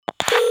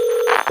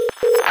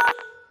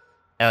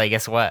Ellie,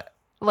 guess what?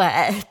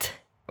 What?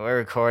 We're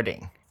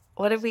recording.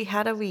 How do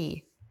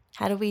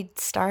we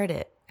start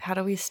it? How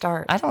do we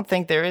start? I don't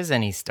think there is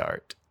any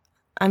start.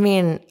 I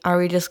mean, are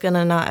we just going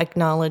to not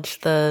acknowledge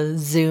the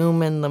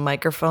Zoom and the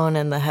microphone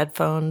and the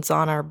headphones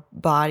on our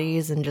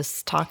bodies and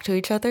just talk to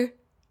each other?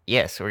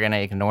 Yes, we're going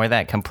to ignore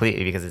that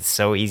completely because it's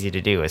so easy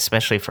to do,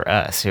 especially for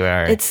us who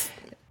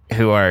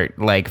are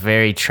like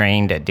very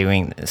trained at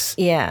doing this.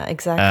 Yeah,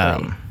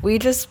 exactly. We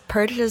just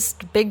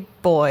purchased big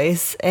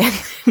boys and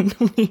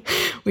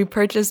we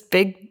purchased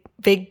big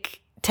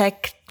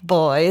tech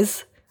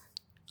boys.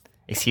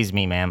 Excuse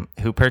me, ma'am.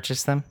 Who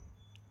purchased them?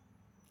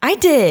 I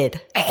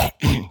did.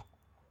 You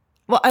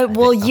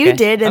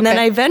did, and then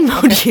I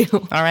Venmo'd you.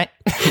 All right.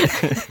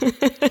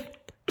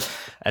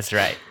 That's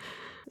right.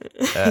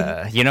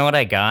 You know what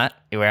I got?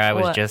 Where I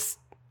was just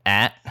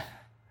at?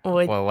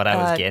 What I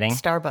was getting?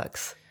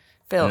 Starbucks.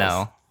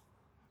 Bills.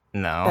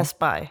 No. Best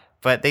Buy.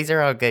 But these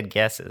are all good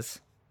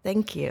guesses.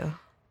 Thank you.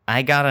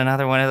 I got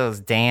another one of those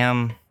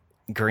damn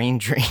green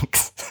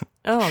drinks.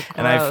 Oh, gross.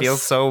 And I feel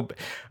so...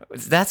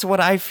 That's what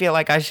I feel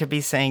like I should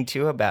be saying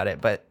too about it.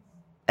 But,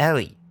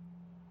 Ellie.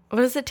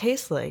 What does it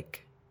taste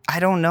like? I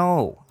don't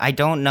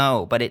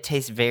know, but it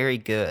tastes very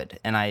good,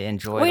 and I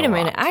enjoy it. Wait a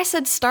minute. I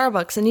said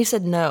Starbucks, and you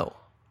said no.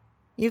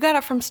 You got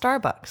it from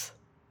Starbucks.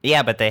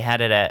 Yeah, but they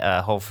had it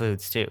at Whole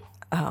Foods, too.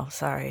 Oh,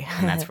 sorry.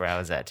 And that's where I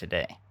was at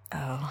today.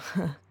 Oh.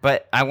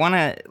 But I want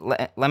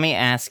to... Let me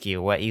ask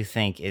you what you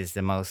think is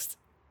the most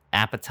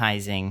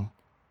appetizing...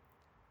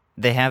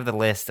 They have the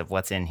list of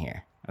what's in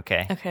here,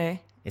 okay?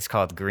 Okay. It's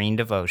called Green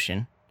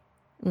Devotion.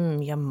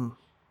 Yum.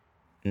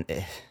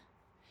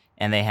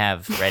 And they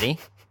have, ready?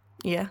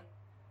 Yeah.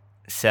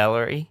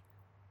 Celery.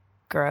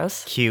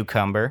 Gross.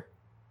 Cucumber.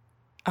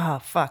 Oh,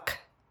 fuck.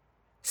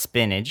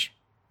 Spinach.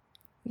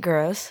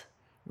 Gross.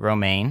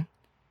 Romaine.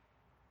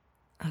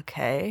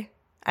 Okay.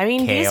 I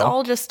mean, Kale. these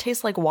all just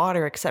taste like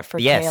water except for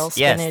kale,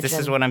 spinach. Yes, this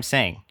is what I'm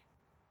saying.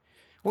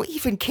 Well,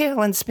 even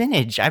kale and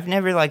spinach. I've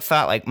never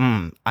thought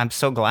I'm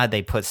so glad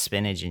they put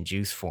spinach in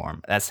juice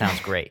form. That sounds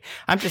great.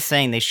 I'm just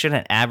saying they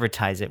shouldn't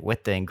advertise it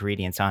with the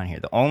ingredients on here.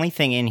 The only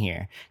thing in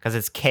here, because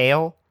it's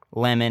kale,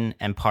 lemon,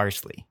 and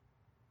parsley.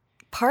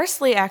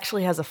 Parsley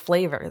actually has a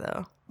flavor,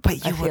 though.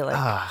 But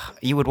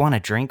you would want to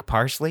drink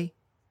parsley?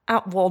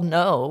 Well,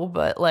 no,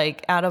 but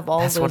out of all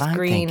That's those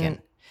green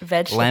thinking.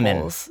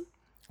 vegetables.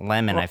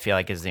 Lemon, I feel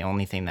like, is the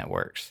only thing that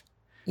works.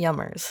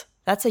 Yummers.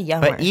 That's a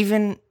yummer. But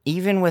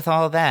even with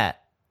all that,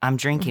 I'm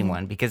drinking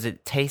one because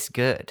it tastes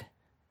good.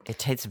 It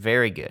tastes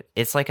very good.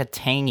 It's like a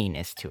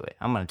tanginess to it.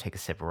 I'm going to take a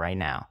sip right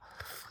now.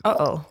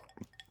 Uh-oh.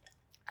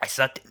 I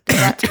sucked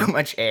too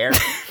much air.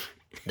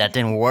 That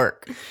didn't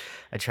work.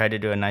 I tried to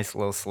do a nice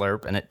little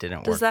slurp, and it didn't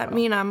work. Does that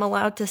mean I'm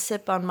allowed to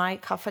sip on my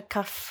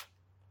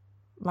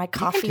my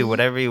coffee? You can do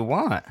whatever you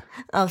want.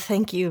 Oh,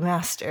 thank you,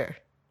 master.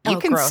 You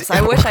can gross.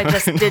 I wish I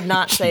just did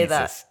not say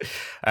that.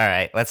 All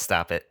right, let's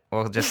stop it.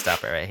 We'll just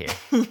stop it right here.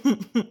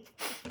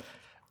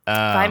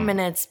 5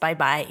 minutes.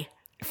 Bye-bye.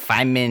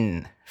 5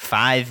 men.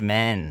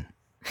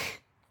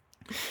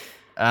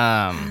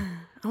 I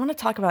want to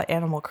talk about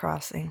Animal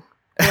Crossing.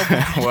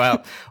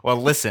 well,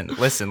 listen.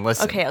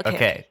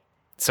 Okay.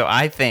 So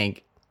I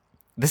think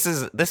this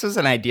was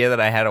an idea that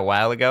I had a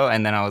while ago,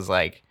 and then I was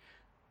like,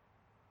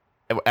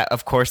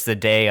 of course, the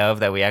day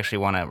of that we actually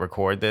want to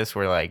record this,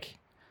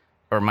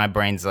 or my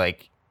brain's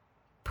like,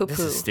 poo-poo. This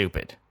is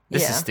stupid.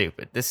 This is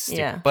stupid.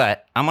 Yeah.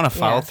 But I'm gonna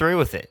follow through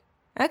with it.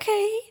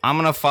 Okay. I'm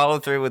gonna follow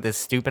through with this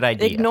stupid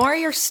idea. Ignore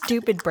your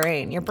stupid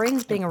brain. Your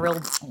brain's being a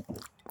real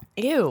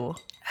ew.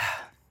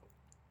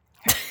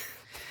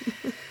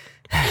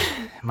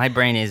 My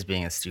brain is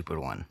being a stupid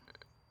one.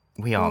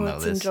 We all know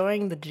this.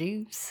 Enjoying the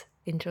juice.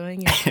 Enjoying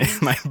your juice.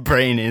 My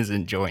brain is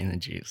enjoying the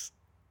juice.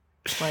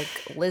 Like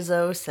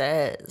Lizzo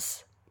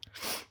says.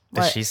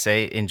 Does she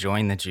say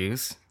enjoying the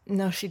juice?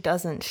 No, she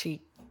doesn't.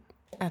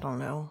 I don't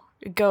know.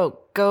 Go.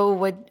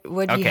 What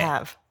do you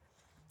have?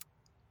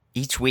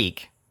 Each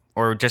week,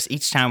 or just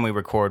each time we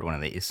record one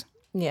of these.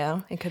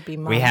 Yeah, it could be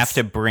months. We have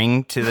to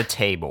bring to the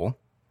table,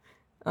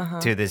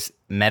 to this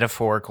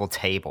metaphorical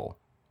table.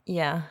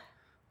 Yeah.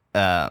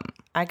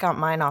 I got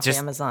mine off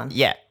Amazon.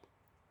 Yeah.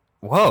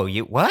 Whoa,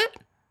 you what?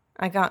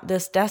 I got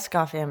this desk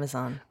off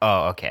Amazon.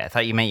 Oh, okay. I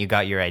thought you meant you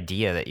got your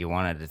idea that you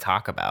wanted to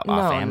talk about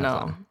off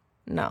Amazon.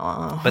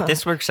 No. But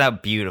this works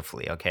out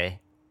beautifully, okay?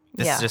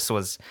 This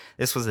was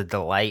a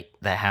delight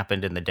that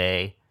happened in the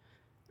day,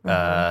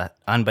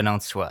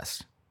 unbeknownst to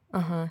us.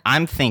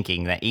 I'm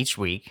thinking that each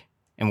week,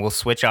 and we'll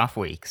switch off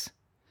weeks.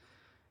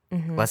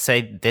 Let's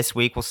say this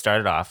week we'll start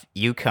it off.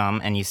 You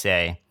come and you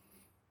say,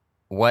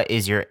 "What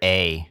is your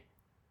A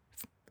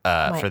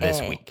for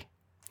this week?"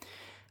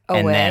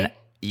 And then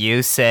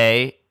you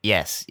say,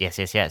 yes.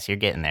 You're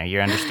getting there.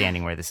 You're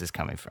understanding where this is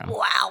coming from.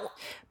 Wow.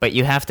 But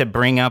you have to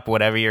bring up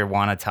whatever you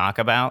want to talk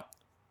about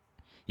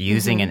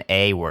using an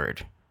A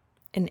word.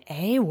 An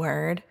A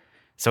word?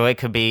 So it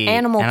could be...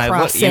 Animal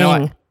Crossing. You know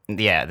what?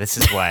 Yeah, this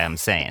is why I'm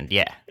saying.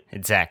 Yeah,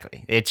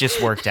 exactly. It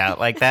just worked out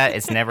like that.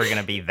 It's never going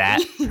to be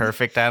that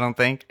perfect, I don't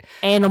think.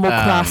 Animal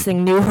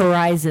Crossing, New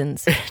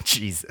Horizons.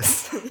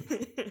 Jesus.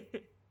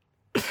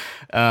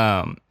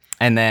 And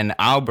then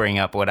I'll bring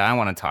up what I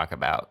want to talk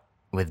about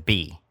with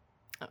B.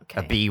 Okay.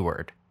 A B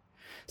word.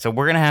 So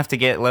we're going to have to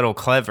get a little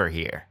clever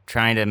here,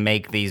 trying to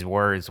make these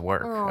words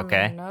work,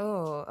 okay?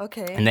 No.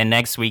 Okay. And then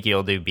next week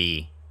you'll do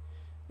B.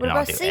 What and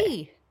I'll about do C?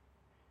 A.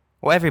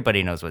 Well,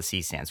 everybody knows what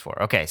C stands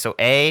for. Okay, so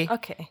A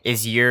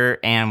is your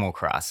Animal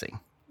Crossing.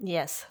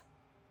 Yes.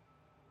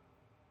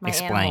 My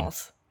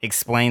animals.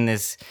 Explain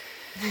this.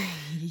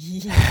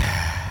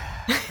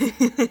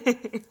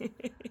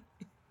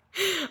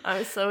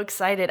 I'm so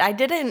excited. I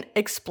didn't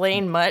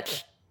explain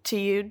much to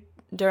you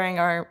during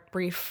our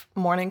brief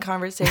morning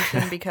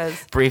conversation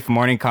because... Brief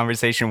morning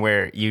conversation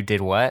where you did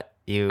what?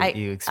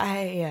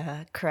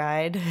 I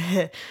cried.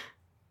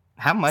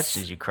 How much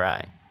did you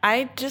cry?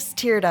 I just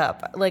teared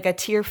up. Like a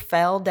tear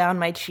fell down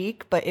my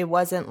cheek, but it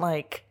wasn't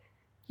like,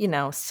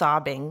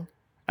 sobbing.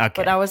 Okay.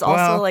 But I was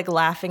also like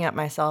laughing at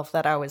myself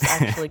that I was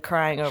actually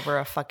crying over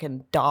a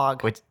fucking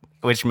dog.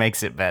 Which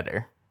makes it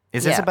better.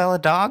 Is Isabel a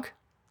dog?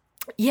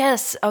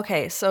 Yes.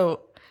 Okay.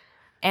 So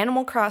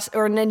Animal Crossing,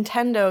 or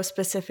Nintendo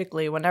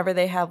specifically, whenever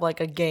they have like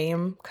a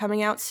game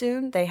coming out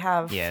soon, they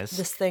have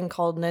this thing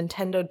called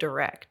Nintendo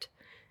Direct.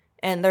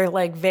 And they're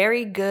like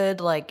very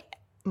good, like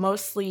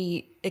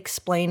mostly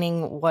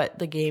explaining what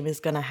the game is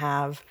going to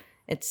have.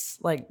 It's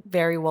like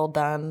very well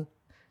done.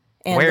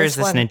 And where is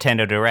this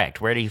Nintendo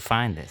Direct? Where do you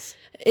find this?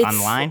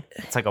 Online?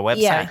 It's like a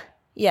website?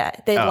 Yeah.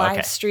 They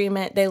live stream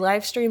it. They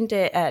live streamed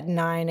it at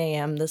 9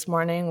 a.m. this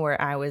morning where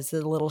I was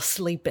a little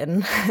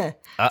sleeping.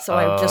 So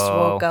I just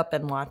woke up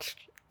and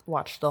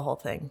watched the whole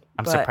thing.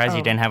 I'm surprised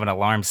you didn't have an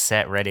alarm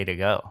set ready to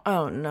go.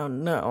 Oh,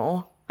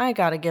 no. I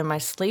got to get my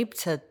sleep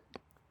to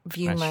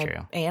view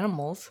my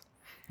animals.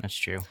 That's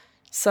true.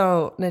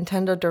 So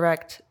Nintendo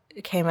Direct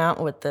came out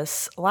with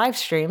this live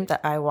stream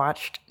that I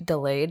watched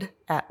delayed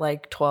at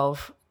like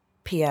 12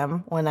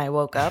 p.m. when I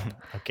woke up.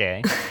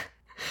 Okay.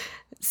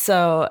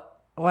 So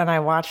when I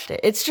watched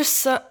it, it's just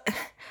so...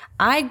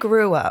 I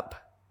grew up.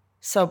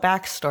 So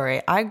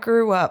backstory, I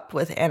grew up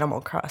with Animal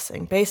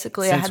Crossing.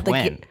 Basically, Since I had the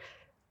when?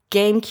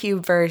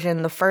 GameCube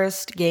version. The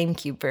first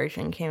GameCube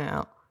version came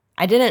out.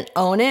 I didn't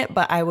own it,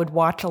 but I would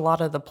watch a lot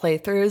of the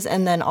playthroughs,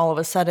 and then all of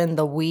a sudden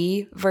the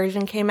Wii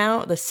version came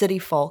out, the City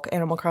Folk,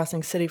 Animal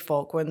Crossing City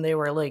Folk, when they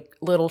were like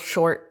little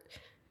short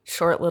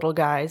little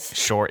guys.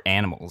 Short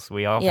animals.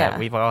 We've all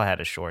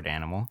had a short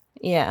animal.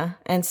 Yeah,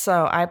 and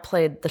so I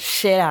played the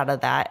shit out of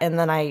that, and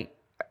then I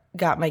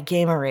got my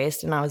game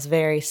erased, and I was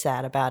very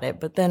sad about it,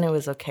 but then it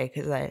was okay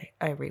because I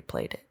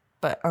replayed it.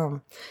 But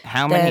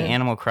how many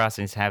Animal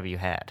Crossings have you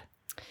had?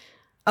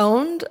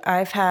 Owned,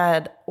 I've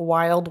had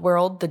Wild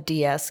World, the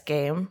DS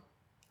game.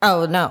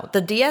 Oh, no.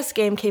 The DS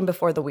game came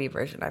before the Wii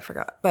version. I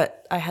forgot.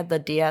 But I had the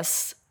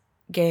DS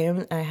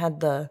game, I had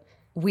the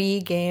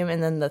Wii game,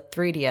 and then the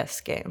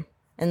 3DS game.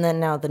 And then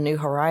now the New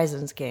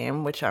Horizons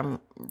game, which I'm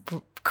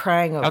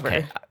crying over.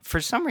 Okay. For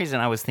some reason,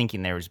 I was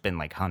thinking there's been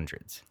like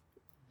hundreds.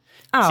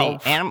 Oh. See,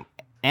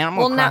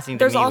 Animal Crossing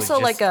there's to me also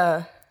was just... like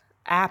a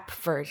app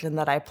version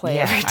that I play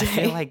every day. I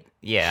feel like,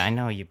 I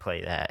know you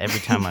play that. Every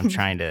time I'm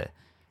trying to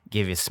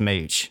give you a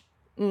smooch,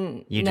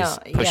 you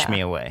just push me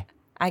away.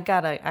 I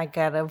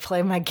gotta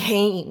play my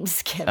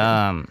games,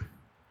 Kevin.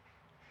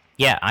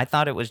 Yeah, I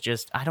thought it was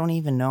just, I don't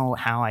even know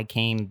how I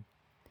came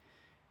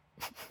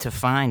to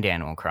find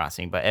Animal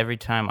Crossing, but every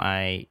time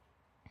I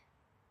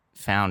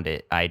found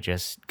it, I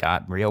just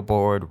got real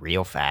bored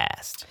real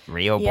fast.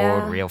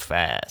 Bored real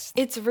fast.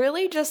 It's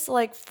really just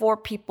like for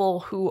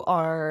people who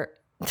are,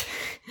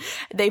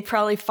 they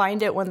probably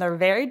find it when they're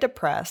very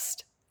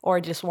depressed or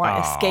just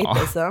want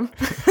escapism,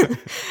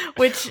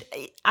 which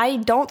I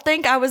don't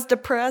think I was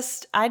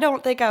depressed. I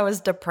don't think I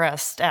was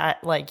depressed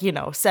at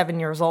 7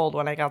 years old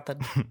when I got the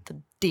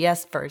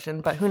DS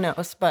version, but who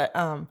knows? But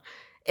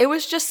it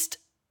was just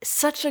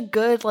such a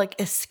good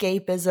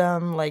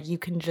escapism. Like you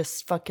can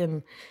just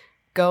fucking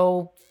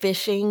go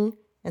fishing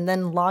and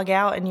then log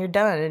out and you're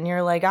done. And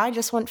you're like, I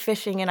just went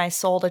fishing and I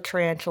sold a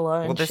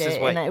tarantula and shit.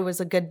 And it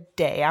was a good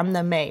day. I'm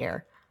the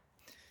mayor.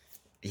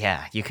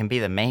 Yeah, you can be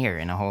the mayor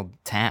in a whole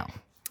town.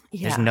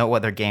 Yeah. There's no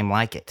other game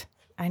like it.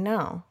 I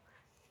know.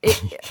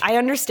 I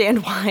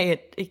understand why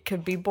it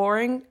could be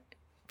boring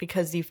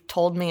because you've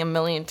told me a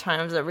million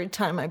times every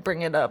time I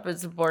bring it up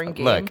it's a boring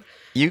game. Look,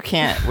 we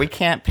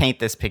can't paint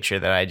this picture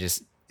that I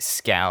just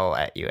scowl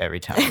at you every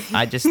time.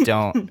 I just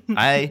don't.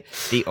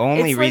 The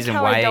only reason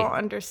why I don't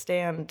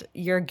understand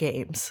your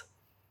games.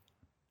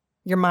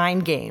 Your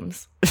mind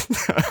games.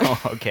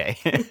 Oh, okay.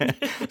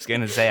 I was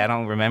going to say I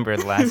don't remember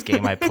the last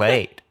game I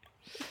played.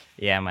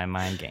 Yeah, my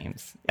mind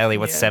games. Ellie,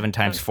 what's 7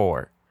 times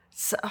 4?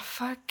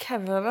 Fuck,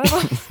 Kevin.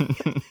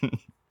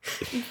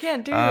 You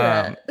can't do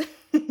that.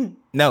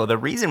 No, the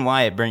reason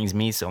why it brings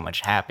me so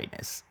much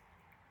happiness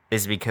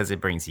is because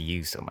it brings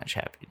you so much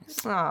happiness.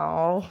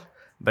 Oh.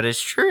 But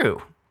it's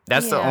true.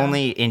 That's the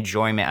only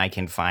enjoyment I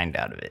can find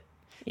out of it.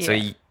 Yeah. So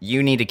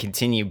you need to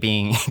continue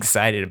being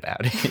excited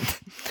about it.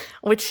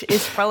 Which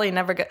is probably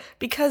never good.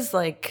 Because,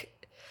 the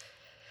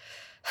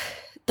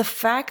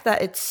fact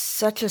that it's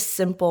such a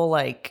simple,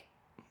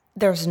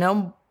 there's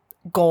no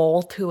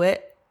goal to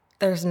it.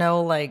 There's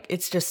no,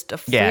 it's just a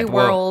free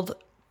world.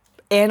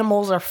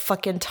 animals are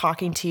fucking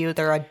talking to you.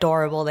 They're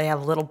adorable. They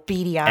have little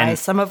beady eyes. And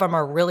some of them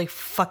are really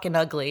fucking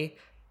ugly.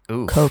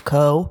 oof.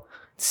 Coco.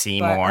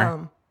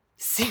 Seymour.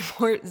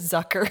 Seymour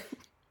Zucker.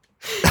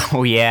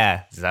 Oh,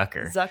 yeah.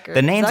 Zucker.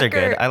 The names are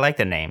good. I like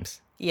the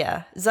names.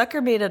 Yeah.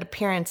 Zucker made an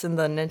appearance in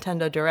the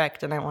Nintendo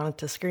Direct, and I wanted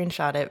to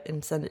screenshot it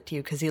and send it to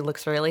you because he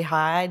looks really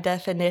high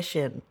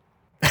definition.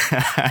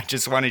 I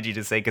just wanted you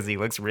to say because he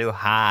looks real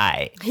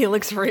high. He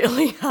looks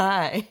really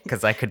high.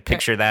 Because I could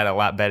picture that a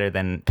lot better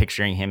than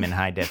picturing him in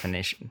high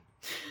definition.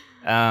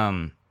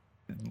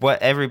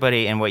 What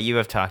everybody and what you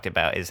have talked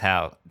about is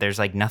how there's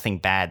like nothing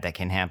bad that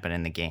can happen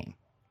in the game.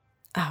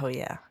 Oh,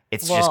 yeah.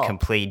 It's just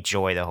complete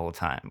joy the whole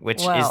time,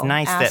 which is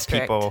nice that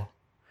people...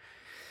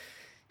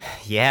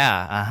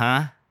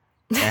 Yeah,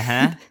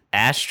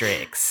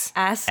 Asterisks.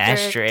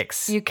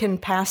 You can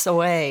pass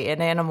away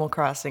in Animal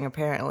Crossing,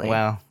 apparently.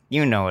 Well,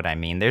 you know what I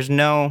mean. There's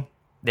nothing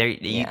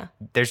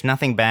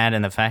bad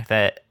in the fact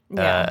that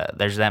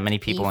there's that many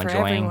people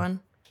enjoying.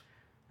 Everyone.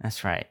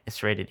 That's right.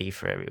 It's rated E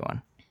for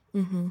everyone.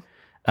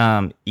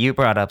 Mm-hmm. You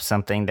brought up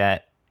something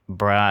that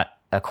brought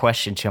a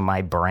question to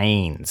my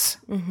brains.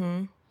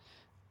 Mm-hmm.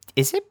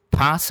 Is it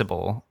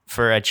possible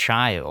for a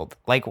child,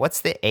 like what's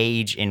the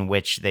age in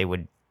which they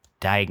would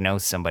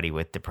diagnose somebody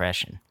with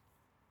depression?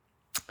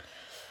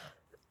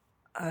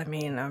 I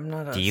mean, I'm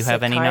not a Do you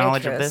have any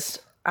knowledge of this?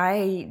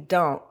 I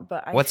don't,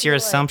 but what's your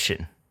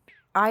assumption?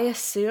 I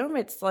assume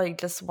it's like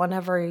just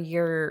whenever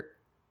you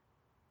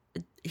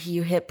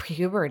hit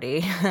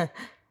puberty.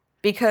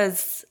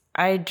 Because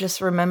I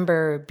just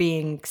remember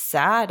being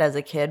sad as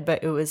a kid,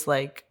 but it was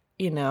like,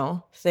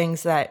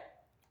 things that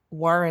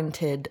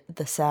warranted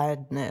the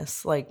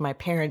sadness, like my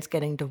parents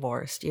getting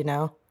divorced,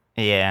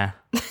 Yeah.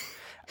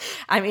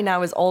 I mean, I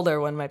was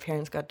older when my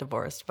parents got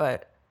divorced,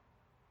 but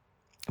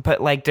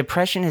like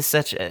depression is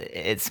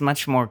it's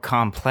much more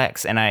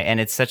complex, and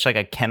it's such like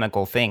a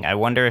chemical thing. I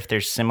wonder if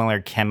there's similar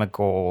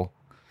chemical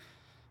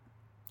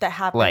that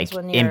happens like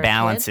when you're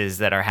imbalances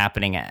that are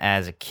happening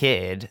as a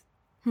kid.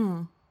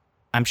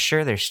 I'm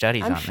sure there's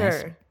studies on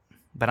this,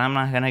 but I'm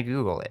not gonna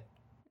Google it.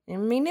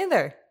 Me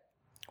neither.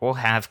 We'll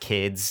have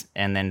kids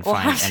and then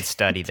and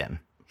study them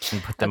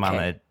and put them on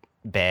the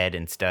bed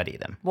and study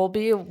them. We'll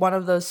be one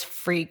of those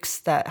freaks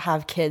that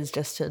have kids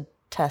just to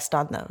test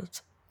on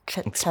those.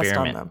 Test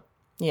on them.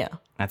 Yeah.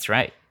 That's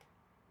right.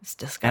 It's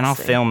disgusting. And I'll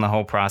film the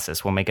whole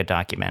process. We'll make a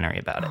documentary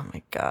about it. Oh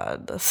my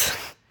God.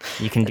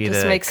 You can do the cover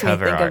art. It makes me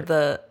think of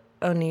the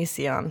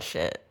Onision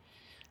shit.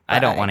 I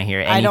don't want to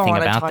hear anything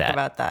about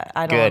that.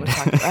 I don't want to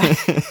talk about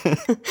that.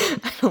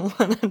 I don't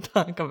want to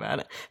talk about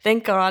it.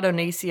 Thank God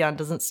Onision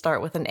doesn't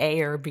start with an A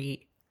or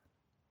B.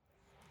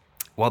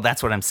 Well,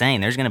 that's what I'm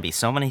saying. There's going to be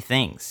so many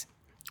things.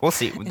 We'll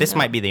see. This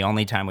might be the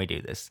only time we do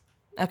this.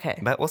 Okay.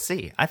 But we'll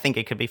see. I think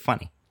it could be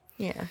funny.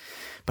 Yeah.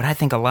 But I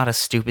think a lot of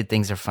stupid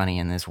things are funny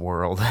in this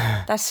world.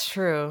 That's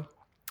true.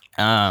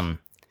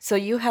 So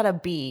you had a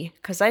B,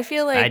 because I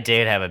feel like I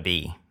did have a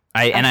B.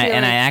 I had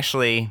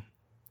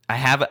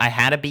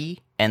a B,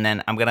 and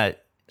then I'm gonna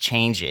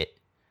change it.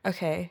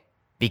 Okay.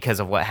 Because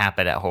of what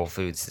happened at Whole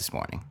Foods this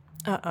morning.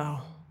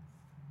 Uh-oh.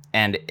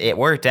 And it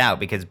worked out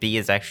because B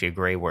is actually a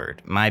gray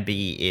word. My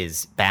B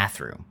is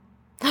bathroom.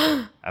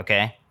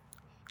 Okay?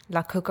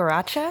 La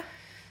cucaracha?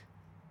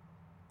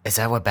 Is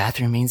that what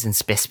bathroom means in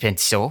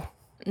Spespenso?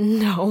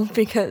 No,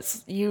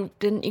 because you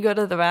go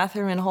to the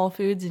bathroom in Whole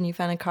Foods and you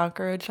found a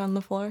cockroach on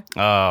the floor?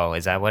 Oh,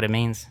 is that what it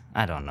means?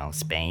 I don't know.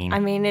 Spain. I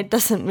mean, it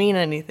doesn't mean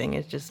anything.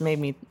 It just made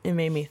me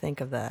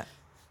think of that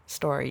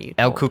story you told.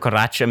 El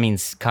cucaracha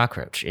means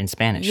cockroach in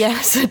Spanish.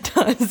 Yes, it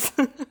does.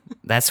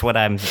 That's what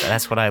I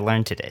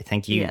learned today.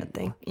 Thank you. Yeah,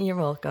 you're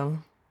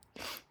welcome.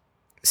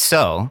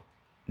 So,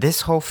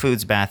 this Whole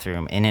Foods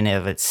bathroom in and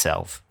of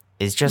itself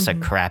is just a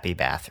crappy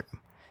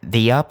bathroom.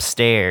 The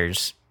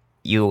upstairs,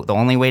 the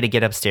only way to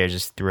get upstairs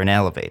is through an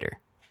elevator.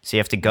 So you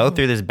have to go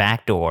through this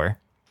back door,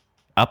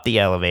 up the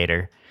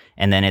elevator,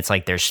 and then it's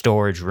like there's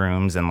storage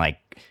rooms and like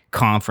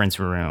conference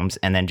rooms,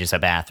 and then just a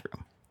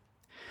bathroom.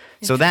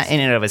 So that in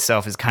and of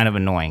itself is kind of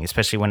annoying,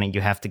 especially when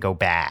you have to go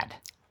bad.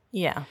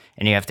 Yeah.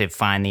 And you have to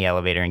find the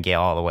elevator and get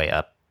all the way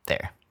up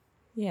there.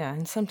 Yeah,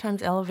 and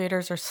sometimes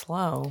elevators are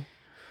slow.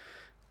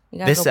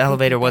 This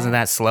elevator wasn't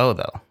that slow,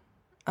 though.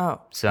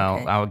 Oh. So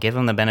okay. I'll give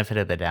them the benefit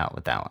of the doubt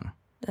with that one.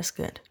 That's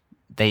good.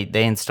 They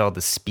installed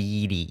the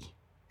speed.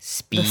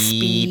 So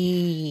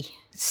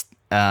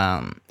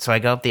I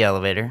go up the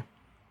elevator.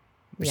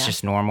 It's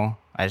just normal.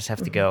 I just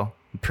have to go.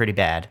 Pretty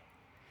bad.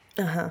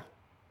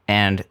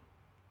 And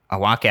I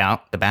walk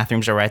out. The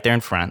bathrooms are right there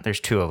in front. There's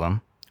two of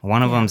them.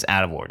 One of them's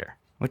out of order,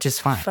 which is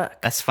fine.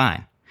 Fuck. That's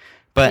fine.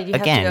 But you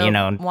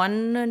again,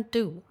 one and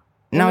two.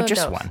 No,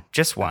 just one.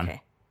 Just one.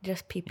 Okay.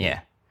 Just people.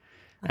 Yeah.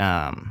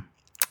 Okay.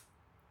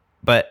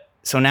 But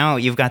so now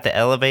you've got the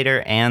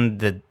elevator and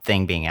the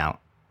thing being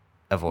out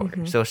of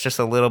order. So it's just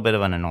a little bit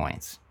of an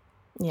annoyance.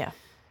 Yeah.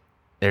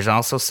 There's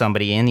also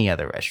somebody in the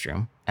other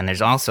restroom, and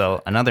there's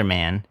also another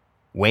man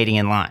waiting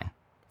in line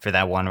for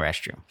that one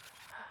restroom,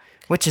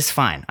 which is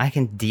fine. I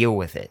can deal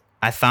with it.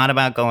 I thought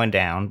about going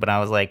down, but I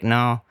was like,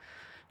 no,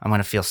 I'm going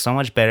to feel so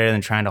much better than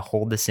trying to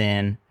hold this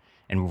in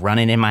and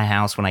running in my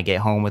house when I get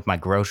home with my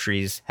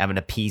groceries, having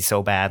to pee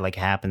so bad, like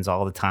it happens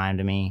all the time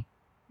to me.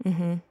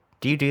 Mm-hmm.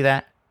 Do you do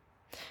that?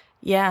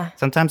 Yeah.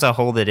 Sometimes I'll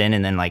hold it in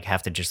and then like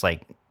have to just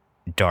like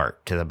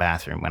dart to the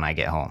bathroom when I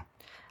get home.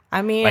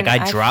 I mean, like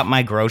I drop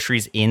my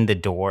groceries in the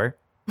door,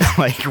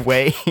 like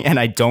way, and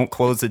I don't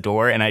close the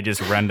door, and I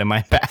just run to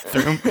my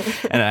bathroom,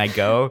 and I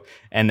go,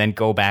 and then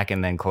go back,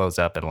 and then close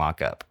up and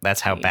lock up. That's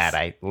how bad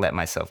I let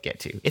myself get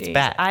to. It's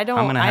bad. I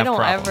don't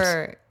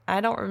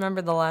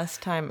remember the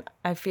last time.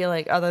 I feel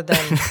like other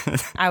than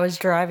I was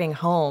driving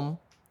home,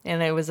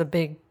 and it was a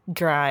big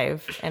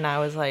drive, and I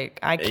was like,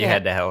 I can't. You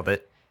had to hold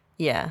it.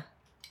 Yeah.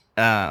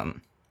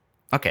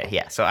 Okay.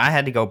 Yeah. So I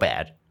had to go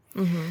bad.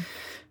 Mm-hmm.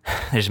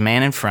 There's a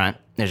man in front.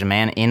 There's a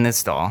man in the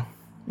stall.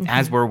 Mm-hmm.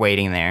 As we're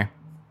waiting there,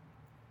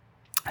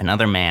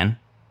 another man.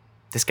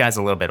 This guy's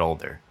a little bit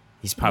older.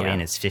 He's probably in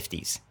his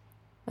 50s.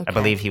 Okay. I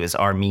believe he was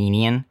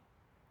Armenian.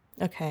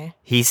 Okay.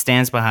 He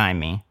stands behind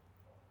me.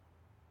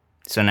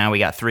 So now we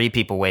got 3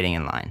 people waiting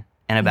in line.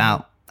 And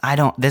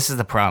this is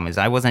the problem, is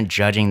I wasn't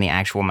judging the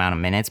actual amount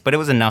of minutes, but it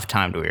was enough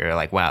time to where you're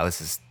like, wow,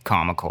 this is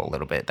comical a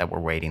little bit that we're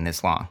waiting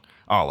this long.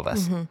 All of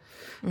us.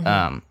 Mm-hmm.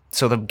 Mm-hmm.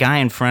 So the guy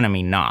in front of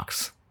me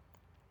knocks.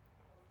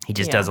 He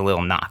just does a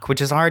little knock,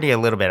 which is already a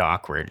little bit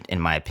awkward,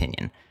 in my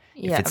opinion.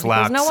 Yeah, if it's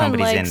loud,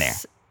 somebody's in there.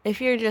 If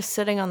you're just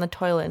sitting on the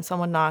toilet and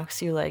someone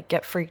knocks, you like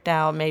get freaked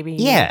out. Maybe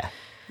you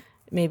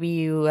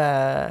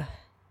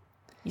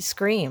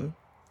scream.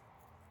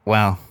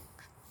 Well,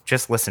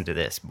 just listen to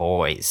this,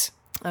 boys.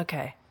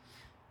 Okay.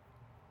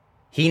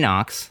 He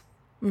knocks,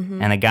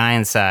 and the guy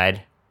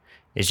inside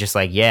is just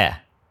like, yeah.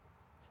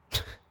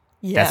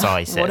 That's all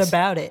he says. What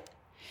about it?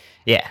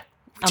 Yeah.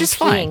 Just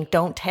fine.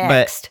 Don't text.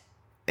 But,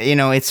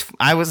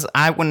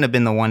 I wouldn't have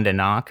been the one to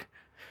knock.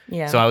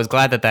 Yeah. So I was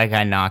glad that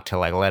guy knocked to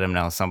like let him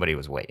know somebody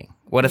was waiting.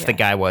 What if the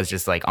guy was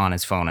just like on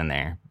his phone in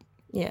there?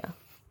 Yeah.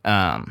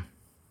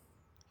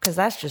 Because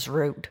that's just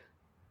rude.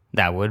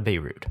 That would be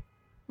rude.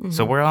 Mm-hmm.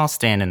 So we're all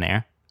standing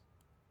there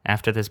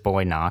after this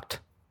boy knocked.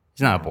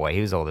 He's not a boy.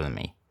 He was older than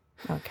me.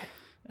 Okay.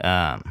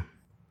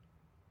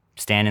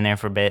 Standing there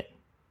for a bit.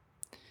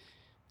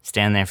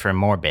 Standing there for a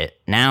more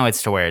bit. Now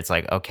it's to where it's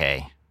like,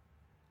 okay,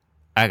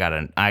 I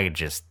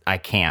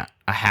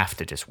have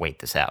to just wait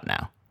this out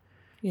now.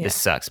 Yeah. This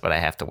sucks, but I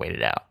have to wait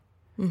it out.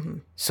 Mm-hmm.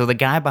 So the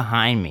guy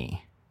behind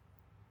me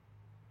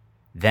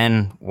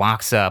then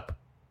walks up,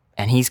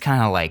 and he's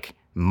kind of like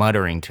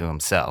muttering to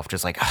himself,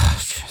 just like,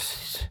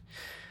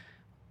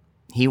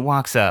 he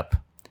walks up,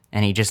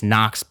 and he just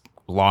knocks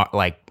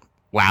like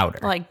louder.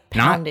 Like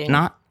pounding.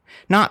 Not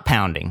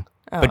pounding,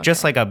 but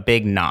just like a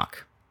big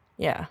knock.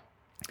 Yeah.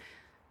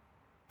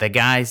 The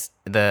guy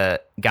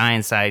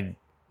inside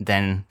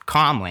then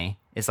calmly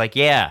is like,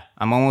 yeah,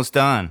 I'm almost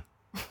done.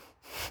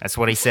 That's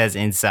what he says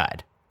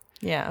inside.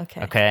 Yeah,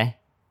 okay. Okay?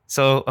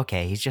 So,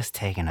 he's just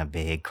taking a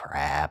big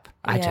crap.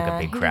 I took a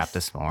big crap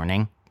this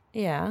morning.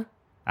 Yeah.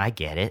 I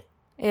get it.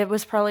 It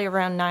was probably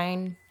around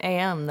 9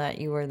 a.m. that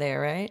you were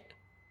there, right?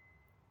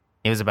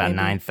 It was about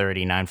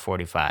 9:30,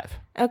 9:45.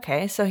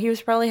 Okay, so he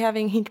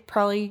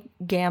probably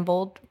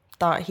gambled,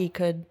 thought he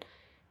could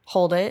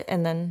hold it,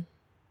 and then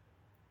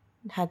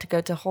had to go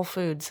to Whole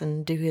Foods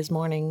and do his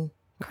morning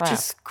crap.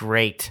 Just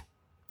great.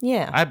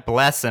 Yeah. I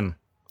bless him.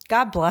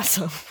 God bless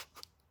him.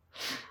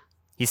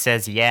 He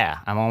says, yeah,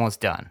 I'm almost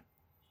done.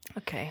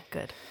 Okay,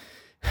 good.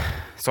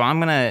 So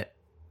I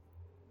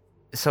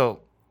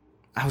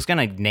was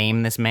going to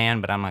name this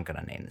man, but I'm not going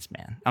to name this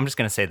man. I'm just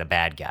going to say the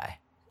bad guy.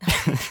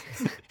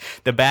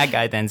 The bad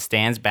guy then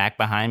stands back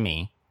behind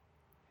me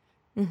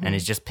and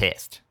is just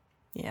pissed.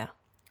 Yeah.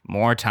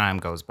 More time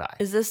goes by.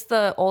 Is this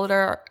the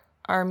older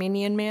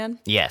Armenian man?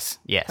 Yes.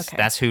 Okay.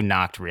 That's who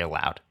knocked real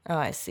loud. Oh,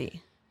 I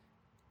see.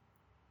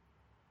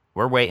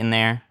 We're waiting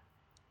there.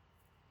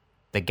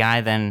 The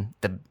guy then,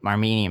 the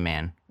Armenian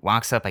man,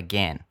 walks up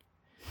again,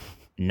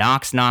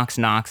 knocks,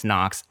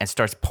 and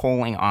starts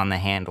pulling on the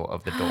handle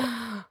of the door.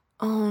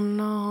 Oh,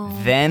 no.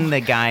 Then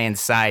the guy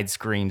inside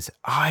screams,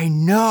 I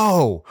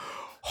know!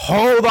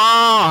 Hold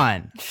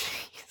on!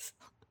 Jeez.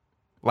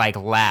 Like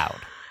loud.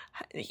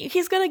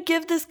 He's going to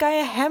give this guy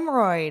a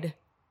hemorrhoid.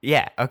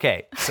 Yeah,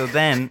 okay. So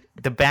then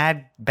the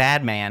bad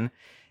man,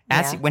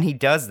 when he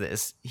does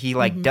this, he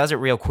does it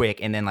real quick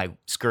and then like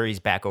scurries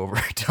back over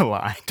to the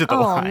line.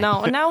 Oh,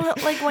 no. Now,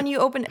 like when you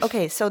open,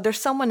 okay, so there's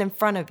someone in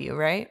front of you,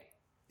 right?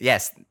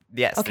 Yes.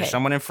 Okay. There's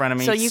someone in front of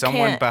me, so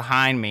someone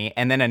behind me,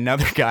 and then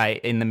another guy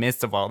in the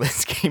midst of all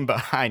this came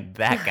behind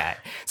that guy.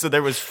 So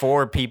there was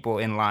 4 people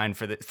in line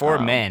for four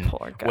men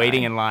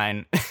waiting in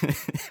line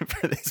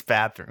for this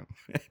bathroom.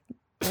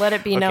 Let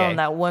it be known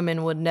that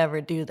women would never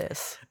do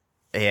this.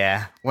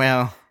 Yeah,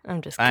 well,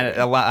 I'm just kidding.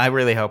 I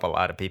really hope a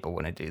lot of people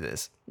wouldn't do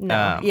this.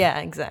 No, yeah,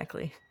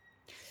 exactly.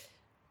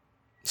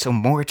 So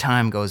more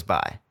time goes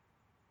by.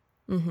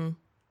 Mm-hmm.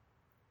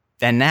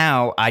 And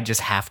now I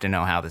just have to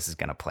know how this is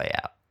going to play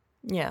out.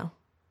 Yeah.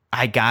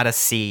 I got to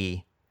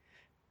see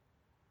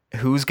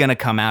who's going to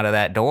come out of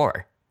that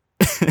door.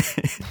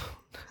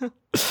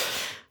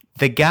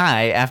 The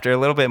guy, after a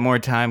little bit more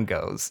time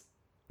goes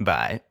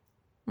by,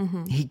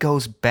 he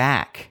goes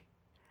back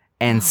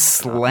and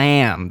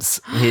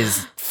slams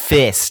his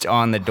fist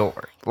on the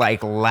door,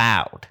 like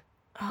loud,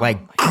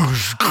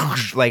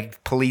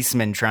 like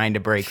policemen trying to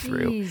break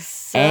through,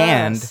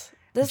 and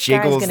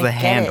jiggles the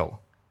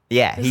handle.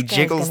 Yeah, he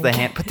jiggles the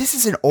hand. But this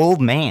is an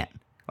old man.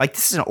 Like,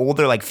 this is an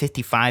older, like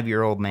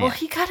 55-year-old man. Well,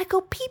 he gotta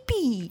go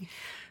pee-pee.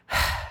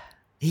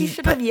 He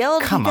should have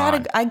yelled,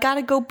 I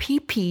gotta go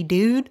pee-pee,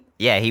 dude.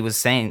 Yeah, he was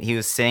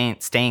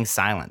staying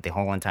silent the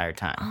whole entire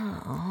time.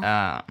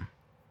 Oh.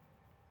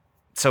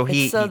 So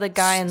the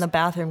guy in the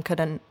bathroom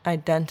couldn't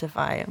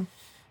identify him.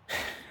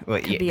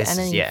 Well, Could be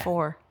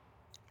NE4.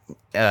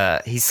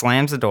 He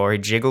slams the door. He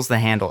jiggles the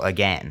handle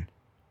again.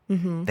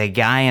 Mm-hmm. The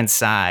guy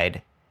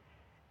inside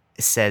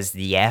says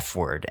the F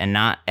word and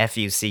not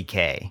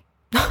F-U-C-K.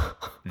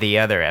 The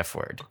other F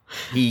word.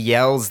 He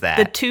yells that.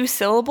 The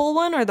 2-syllable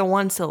one or the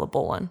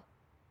 1-syllable one?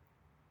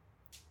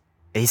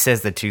 He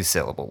says the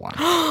 2-syllable one.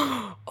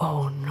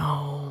 Oh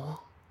no.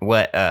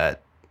 What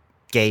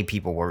gay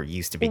people were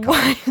used to be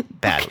called.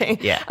 Badly. Okay.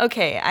 Yeah.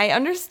 Okay, I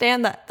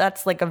understand that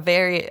that's like a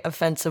very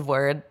offensive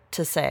word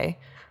to say,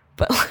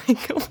 but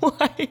like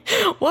why?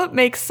 What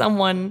makes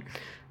someone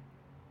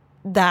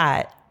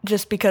that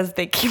just because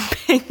they keep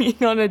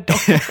banging on a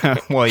door?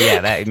 Well,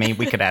 yeah,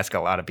 we could ask a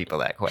lot of people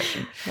that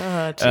question.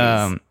 Oh,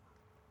 jeez.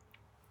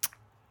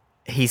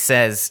 He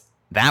says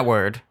that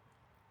word,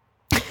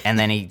 and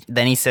then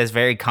he says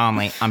very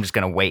calmly, "I'm just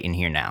gonna wait in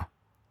here now."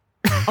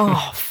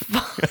 Oh,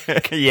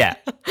 fuck. Yeah.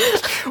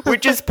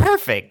 Which is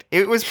perfect.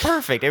 It was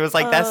perfect. It was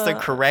like, that's the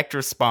correct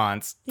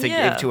response to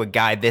give to a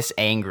guy this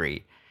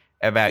angry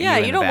about you. Yeah,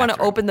 you don't want to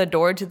open the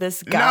door to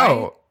this guy.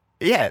 No.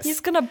 Yes.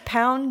 He's going to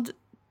pound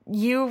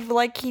you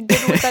like he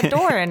did with that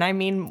door. And I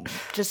mean,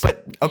 just.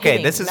 But,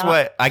 okay, this is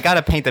what I got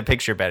to paint the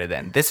picture better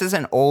then. This is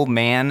an old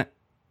man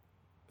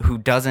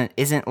who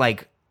isn't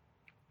like,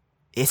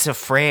 it's a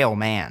frail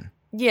man.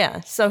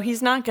 Yeah. So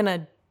he's not going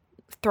to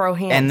throw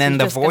hands. And then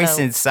the voice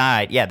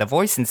inside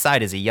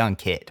is a young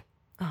kid.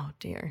 Oh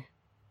dear.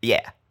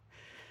 Yeah.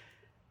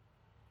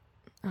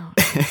 Oh.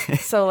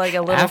 So like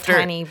a little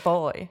tiny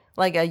boy,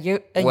 like a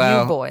you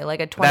boy,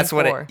 like a 24. That's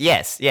what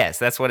yes,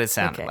 that's what it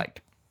sounded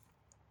like.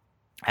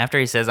 After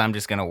he says, "I'm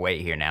just gonna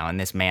wait here now," and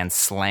this man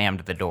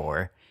slammed the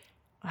door.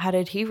 How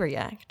did he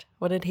react?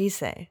 What did he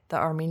say? The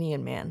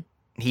Armenian man.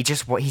 He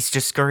just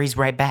scurries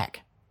right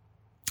back.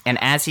 And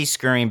as he's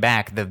scurrying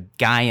back, the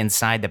guy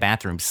inside the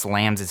bathroom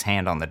slams his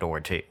hand on the door,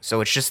 too.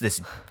 So it's just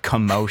this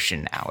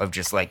commotion now of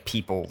just, like,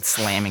 people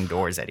slamming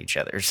doors at each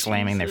other,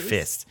 slamming their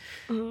fists.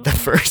 The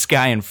first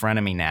guy in front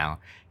of me now,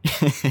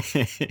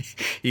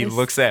 he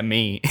looks at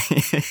me,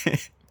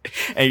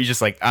 and he's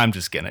just like, "I'm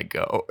just gonna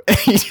go."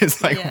 He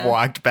just,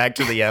 walked back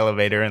to the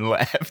elevator and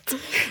left.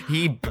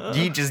 He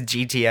just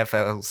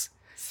GTFOs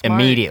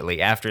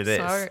immediately after this.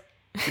 Smart.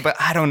 But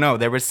I don't know.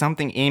 There was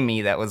something in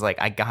me that was like,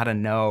 I gotta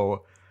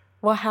know.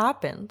 What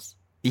happens?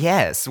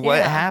 Yes,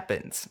 what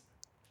happens?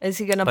 Is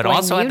he going to blame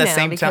also you at the now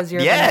same because time,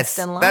 you're the next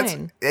in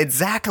line?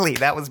 Exactly.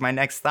 That was my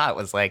next thought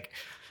was like,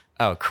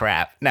 oh,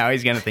 crap. Now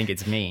he's going to think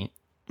it's me.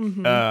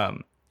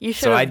 Mm-hmm.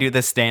 So I do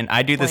the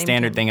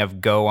standard thing of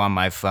go on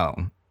my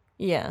phone.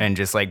 Yeah. And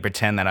just like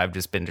pretend that I've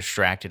just been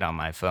distracted on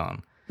my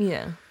phone.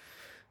 Yeah.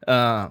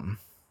 A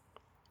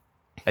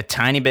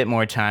tiny bit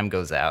more time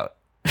goes out.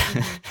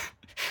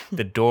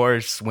 The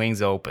door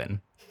swings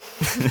open.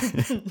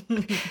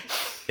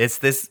 It's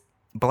this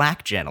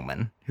black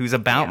gentleman who's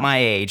about my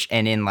age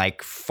and in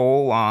like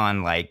full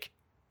on like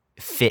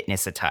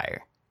fitness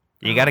attire.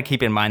 You got to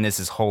keep in mind this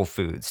is Whole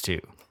Foods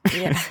too.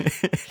 Yeah.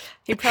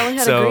 He probably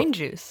had a green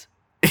juice.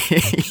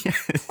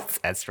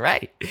 That's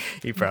right.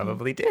 He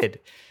probably did.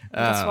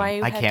 That's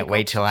why I can't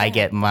wait till I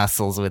get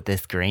muscles with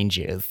this green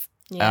juice.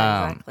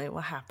 Yeah, exactly.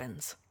 What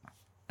happens?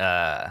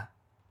 The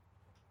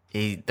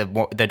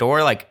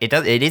door, like it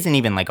isn't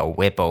even like a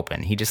whip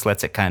open. He just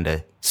lets it kind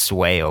of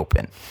sway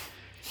open.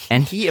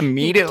 And he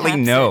immediately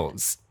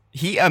knows.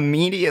 He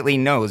immediately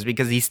knows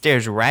because he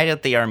stares right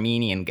at the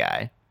Armenian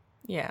guy.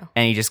 Yeah.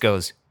 And he just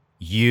goes,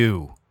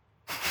 "You."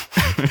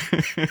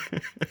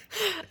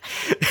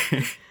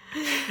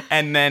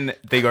 And then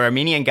the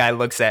Armenian guy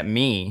looks at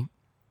me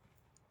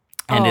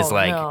and is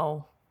like,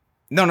 No.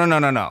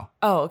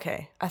 Oh,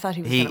 okay. I thought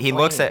he was he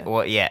looks at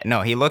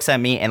he looks at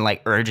me and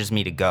like urges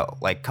me to go.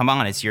 Like, "Come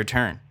on, it's your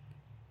turn."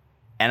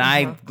 And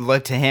I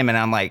look to him and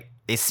I'm like,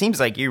 "It seems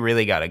like you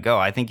really got to go.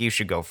 I think you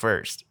should go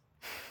first."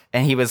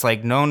 And he was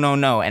like, no.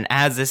 And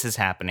as this is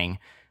happening,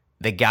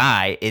 the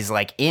guy is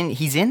like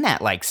he's in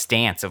that like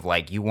stance of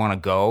like, you want to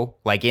go?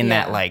 Like in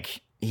that like,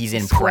 he's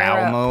in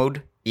prowl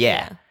mode.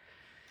 Yeah.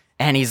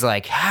 And he's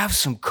like, "Have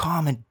some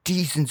common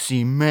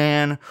decency,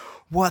 man.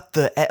 What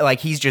the?" Like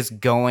he's just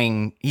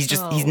going, he's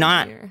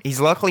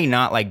luckily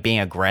not like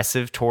being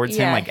aggressive towards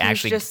him, like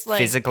actually just, like,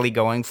 physically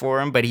going for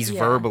him, but he's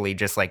verbally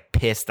just like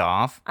pissed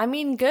off. I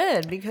mean,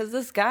 good, because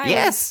this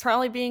guy is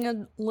probably being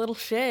a little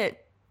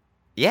shit.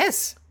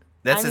 Yes.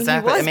 That's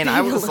exactly. I mean,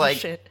 I was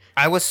like,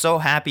 I was so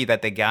happy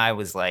that the guy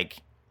was like,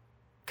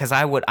 because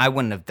I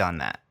wouldn't have done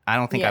that. I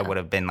don't think I would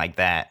have been like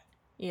that.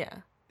 Yeah.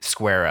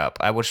 Square up.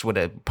 I would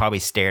have probably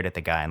stared at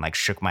the guy and like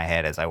shook my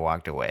head as I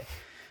walked away.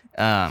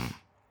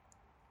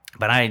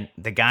 But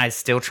the guy's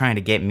still trying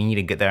to get me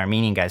to go. The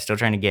Armenian guy's still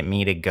trying to get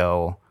me to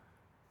go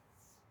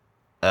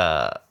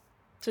to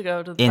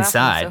go to the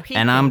inside, bathroom, so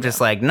and I'm just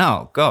like,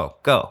 no,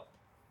 go.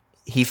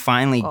 He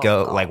finally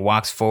no.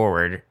 walks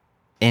forward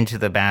into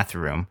the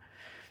bathroom,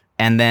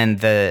 and then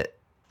the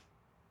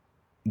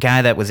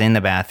guy that was in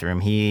the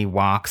bathroom, he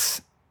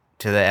walks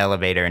to the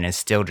elevator and is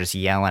still just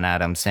yelling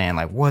at him, saying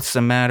like, "What's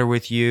the matter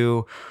with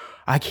you?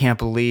 I can't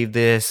believe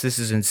this. This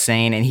is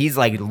insane." And he's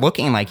like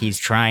looking like he's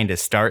trying to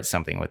start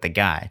something with the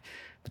guy.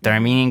 But the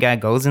Armenian guy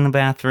goes in the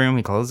bathroom,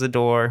 he closes the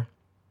door,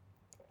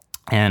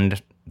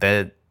 and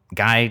the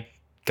guy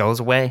goes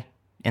away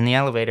in the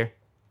elevator.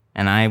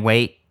 And I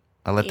wait.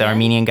 I let the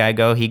Armenian guy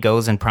go. He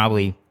goes in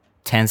probably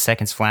 10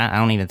 seconds flat. I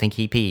don't even think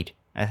he peed.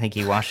 I think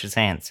he washed his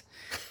hands.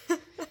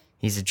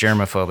 He's a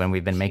germaphobe, and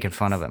we've been making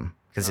fun of him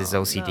because his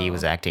OCD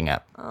was acting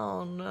up.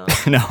 Oh, no.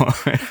 No.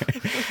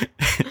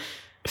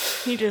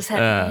 He just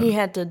had he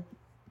had to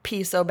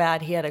pee so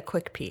bad he had a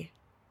quick pee.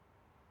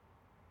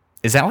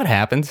 Is that what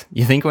happens?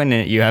 You think when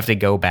you have to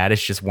go bad,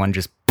 it's just one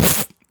just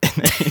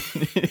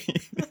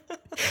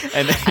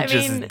and then it's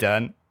just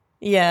done?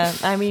 Yeah,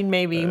 I mean,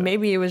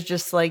 maybe it was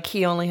just like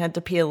he only had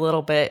to pee a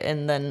little bit,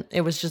 and then it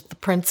was just the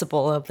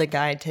principle of the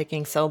guy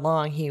taking so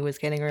long. He was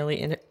getting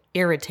really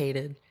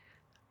irritated,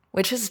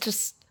 which is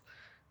just,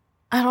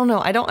 I don't know.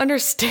 I don't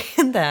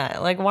understand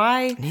that. Like,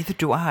 why? Neither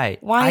do I.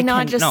 Why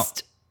not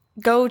just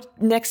go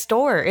next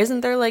door?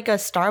 Isn't there like a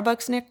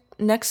Starbucks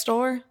next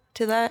door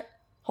to that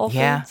Whole Foods?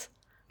 Yeah,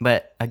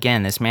 but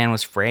again, this man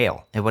was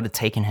frail. It would have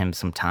taken him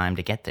some time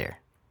to get there.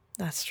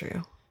 That's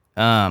true.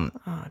 Oh,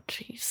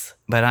 jeez.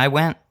 But I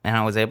went, and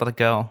I was able to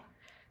go,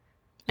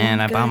 and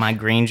I bought my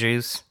green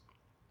juice.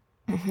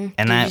 Mm-hmm.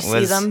 And did you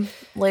see them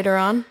later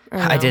on? Or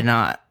no? I did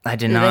not.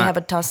 Did they have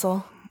a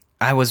tussle?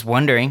 I was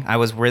wondering. I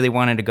was really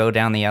wanting to go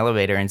down the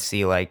elevator and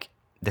see like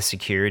the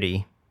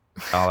security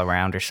all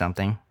around or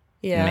something.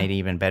 Yeah, it made an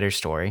even better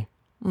story.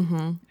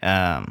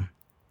 Mm-hmm.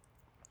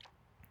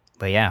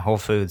 But yeah, Whole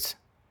Foods.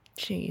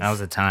 Jeez, that was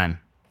the time.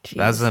 Jeez.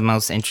 That was the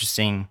most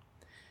interesting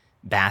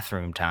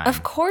bathroom time.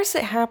 Of course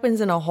it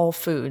happens in a Whole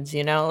Foods,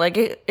 you know? Like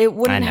it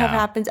wouldn't have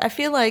happened. I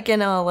feel like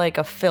in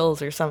a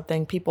Phil's or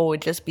something, people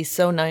would just be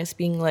so nice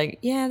being like,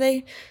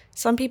 yeah,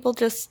 some people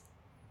just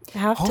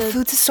have Whole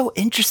Foods is so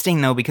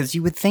interesting though, because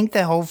you would think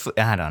that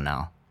I don't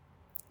know.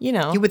 You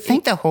know. You would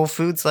think that Whole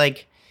Foods,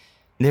 like,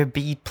 there'd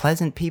be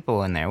pleasant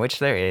people in there, which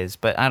there is,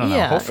 but I don't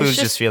know. Whole Foods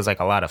just feels like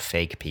a lot of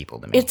fake people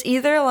to me. It's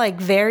either like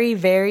very,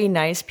 very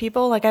nice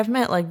people. Like I've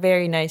met like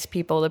very nice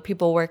people. The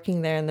people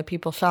working there and the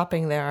people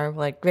shopping there are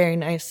like very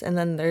nice. And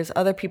then there's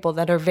other people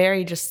that are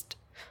very just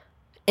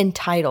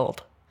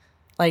entitled.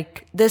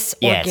 Like this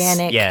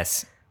organic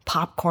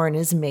popcorn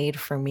is made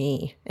for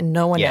me and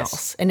no one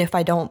else. And if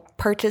I don't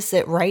purchase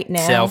it right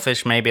now.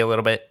 Selfish maybe a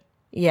little bit.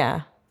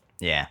 Yeah.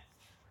 Yeah.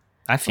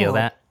 I feel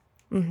that.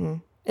 Mm-hmm.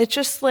 It's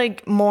just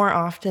like more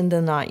often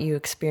than not you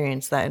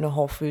experience that in a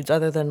Whole Foods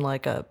other than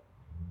like a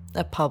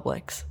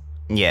Publix.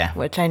 Yeah.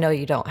 Which I know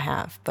you don't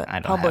have, but I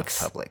don't have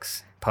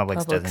Publix.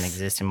 Publix doesn't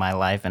exist in my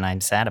life and I'm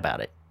sad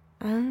about it.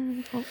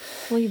 Well,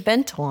 you've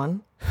been to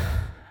one.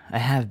 I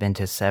have been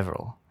to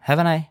several.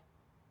 Haven't I?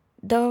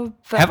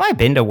 Have I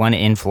been to one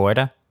in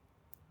Florida?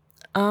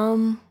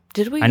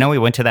 Did we? I know we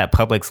went to that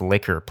Publix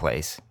liquor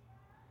place.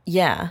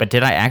 Yeah. But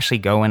did I actually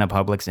go in a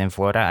Publix in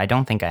Florida? I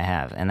don't think I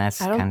have, and that's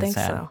kind of sad. I don't think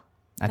so.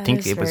 I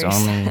think it was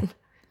only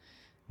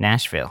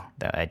Nashville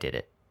that I did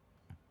it.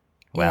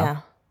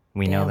 Well,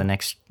 we know the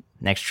next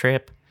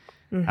trip.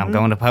 Mm-hmm. I'm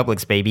going to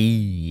Publix,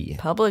 baby.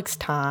 Publix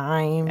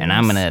time. And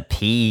I'm going to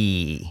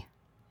pee.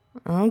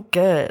 Oh,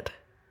 good.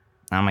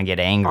 I'm going to get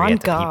angry at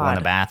the people in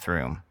the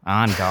bathroom.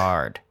 On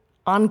guard.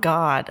 On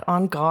God.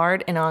 On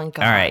guard and on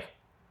guard. All right.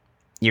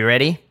 You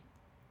ready?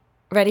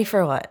 Ready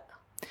for what?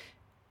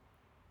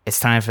 It's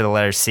time for the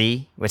letter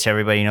C, which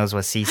everybody knows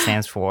what C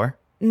stands for.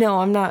 No,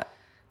 I'm not.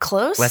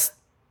 Close?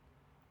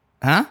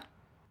 Huh?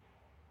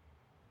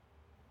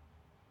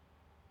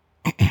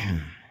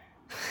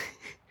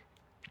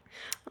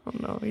 Oh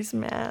no, he's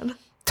mad.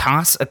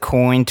 Toss a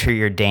coin to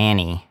your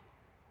Danny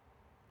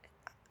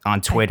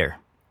on Twitter.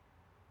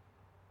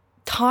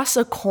 Toss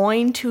a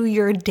coin to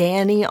your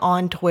Danny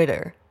on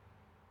Twitter.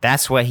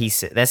 That's what he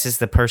said. This is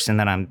the person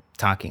that I'm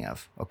talking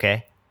of,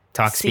 okay?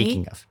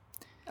 Speaking of.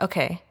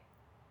 Okay.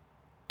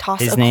 Toss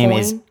His a name coin.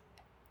 is...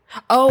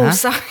 Oh,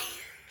 sorry.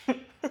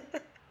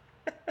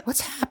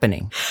 What's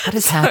happening? What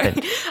has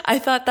happened? I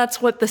thought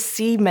that's what the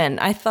C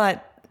meant. I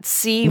thought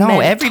C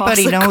meant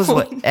everybody knows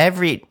coin.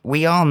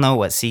 We all know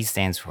what C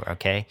stands for,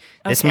 okay?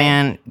 This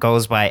man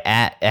goes by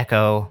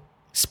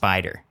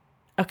 @EchoSpider.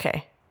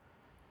 Okay.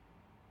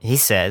 He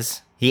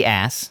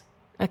asks.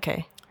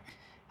 Okay.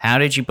 How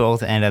did you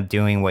both end up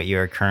doing what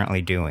you're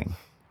currently doing?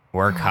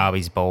 Work,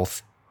 hobbies,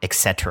 both,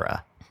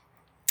 etc.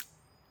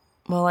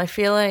 Well, I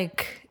feel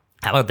like...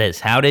 How about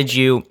this?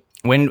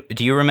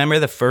 Do you remember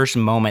the first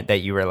moment that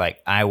you were like,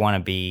 I want to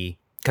be...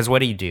 Because what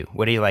do you do?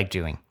 What do you like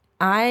doing?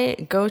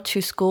 I go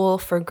to school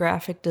for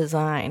graphic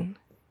design.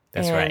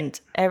 That's right.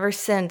 And ever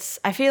since...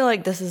 I feel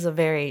like this is a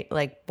very,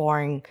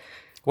 boring...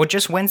 Well,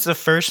 just when's the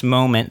first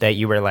moment that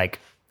you were like,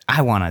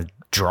 I want to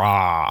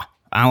draw.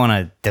 I want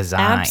to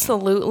design.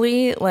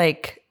 Absolutely.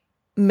 Like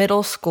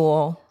middle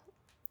school,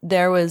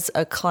 there was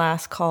a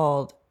class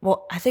called,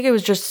 well, I think it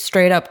was just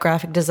straight up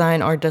graphic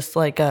design or just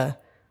like a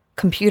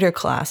computer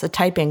class, a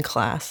typing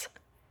class.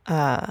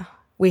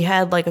 We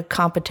had like a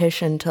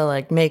competition to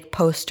like make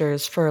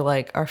posters for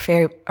like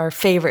our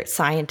favorite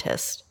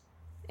scientist.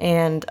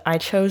 And I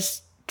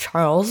chose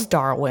Charles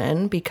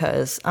Darwin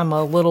because I'm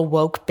a little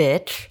woke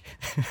bitch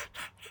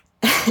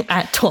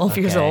at 12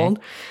 years old.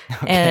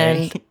 Okay.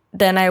 And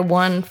then I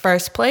won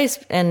first place,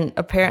 and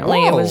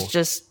apparently it was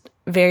just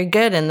very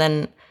good. And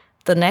then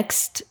the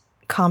next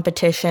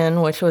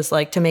competition, which was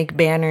like to make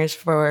banners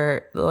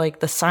for like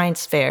the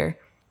science fair,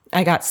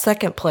 I got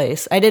second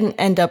place. I didn't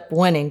end up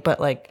winning, but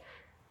like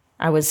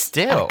I was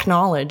still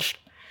acknowledged.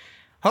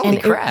 Holy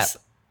crap.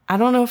 I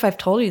don't know if I've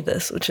told you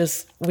this, which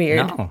is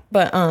weird. No.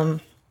 But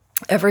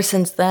ever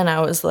since then,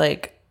 I was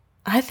like,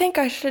 I think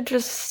I should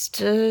just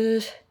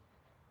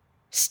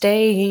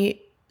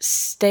stay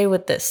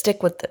with this,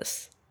 stick with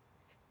this.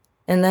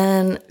 And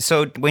then,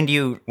 so when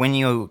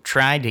you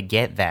tried to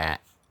get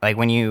that, like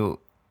when you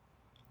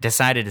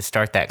decided to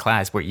start that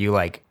class, were you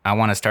like, I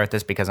want to start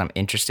this because I'm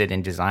interested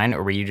in design,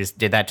 or were you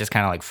did that just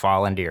kind of like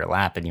fall into your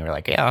lap and you were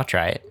like, yeah, I'll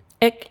try it?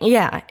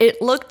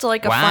 It looked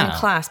like a fun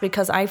class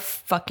because I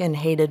fucking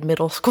hated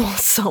middle school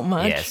so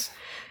much. Yes,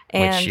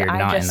 and which you're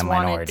not in the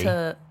minority.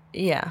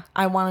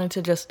 I wanted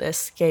to just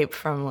escape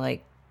from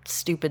like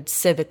stupid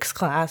civics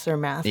class or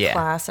math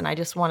class, and I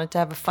just wanted to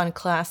have a fun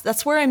class.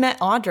 That's where I met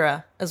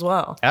Audra as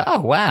well.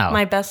 Oh, wow.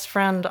 My best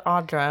friend,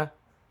 Audra.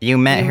 You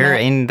met her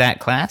in that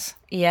class?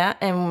 Yeah,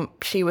 and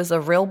she was a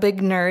real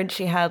big nerd.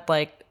 She had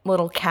like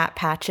little cat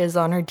patches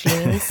on her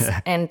jeans,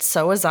 and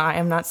so was I.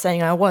 I'm not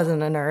saying I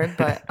wasn't a nerd,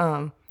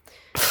 but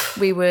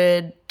we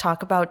would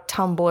talk about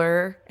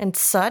Tumblr and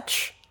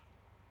such,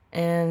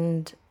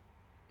 and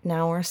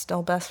now we're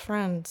still best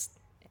friends.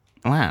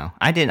 Wow.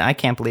 I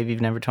can't believe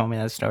you've never told me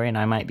that story, and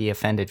I might be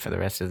offended for the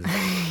rest of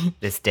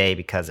this day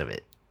because of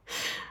it.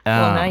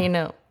 Well, now you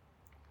know.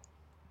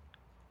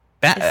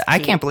 I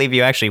can't believe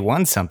you actually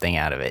won something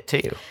out of it,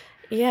 too.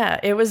 Yeah,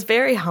 it was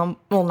very I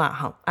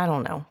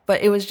don't know.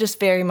 But it was just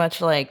very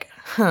much like,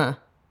 I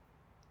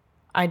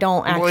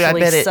don't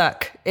actually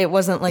suck. It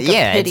wasn't like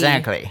a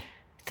pity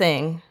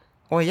thing.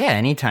 Well, yeah,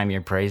 anytime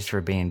you're praised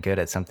for being good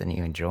at something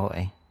you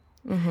enjoy,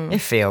 it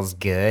feels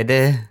good.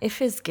 It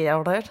feels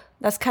good.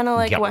 That's kind of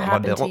like what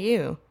happened to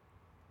you.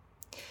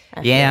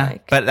 Yeah,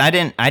 but I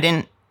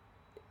didn't,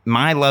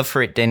 my love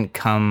for it didn't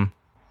come,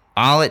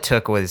 all it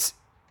took was,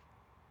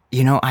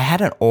 I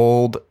had an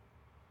old,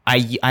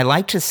 I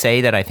like to say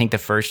that I think the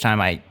first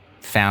time I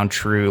found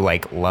true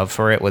like love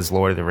for it was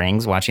Lord of the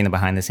Rings, watching the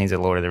behind the scenes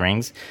of Lord of the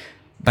Rings.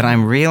 But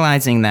I'm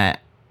realizing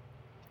that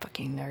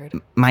fucking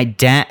nerd. My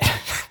dad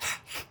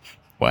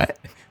What?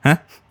 Huh?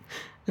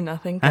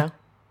 Nothing. Go.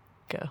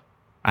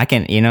 I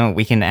can,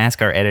 we can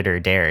ask our editor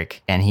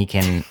Derek, and he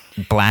can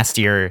blast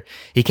your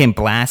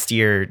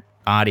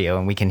audio,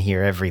 and we can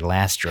hear every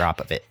last drop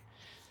of it.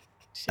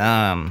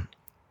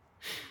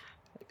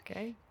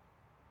 Okay.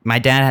 My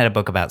dad had a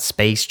book about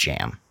Space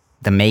Jam,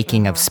 the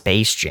making of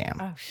Space Jam.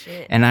 Oh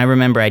shit. And I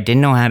remember I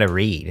didn't know how to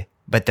read,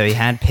 but they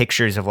had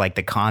pictures of like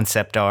the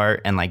concept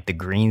art and like the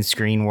green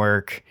screen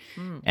work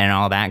and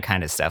all that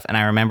kind of stuff. And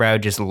I remember I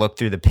would just look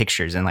through the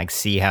pictures and like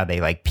see how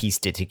they like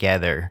pieced it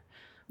together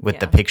with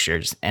the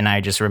pictures. And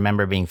I just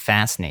remember being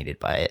fascinated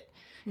by it.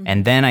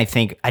 And then I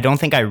don't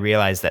think I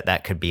realized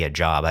that could be a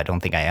job. I don't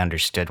think I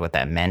understood what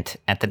that meant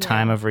at the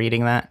time of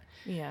reading that.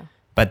 Yeah.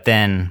 But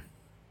then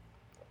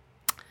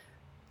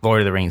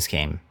Lord of the Rings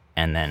came,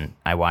 and then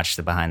I watched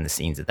the behind the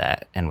scenes of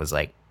that and was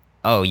like,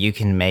 oh, you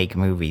can make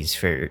movies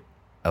for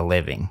a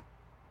living.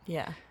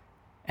 Yeah.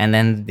 And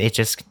then it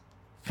just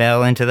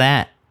fell into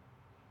that.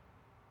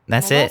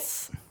 That's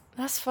it.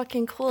 That's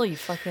fucking cool, you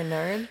fucking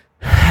nerd.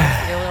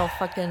 Your little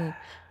fucking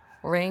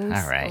rings.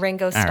 All right.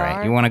 Ringo Starr. All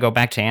right. You want to go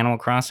back to Animal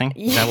Crossing?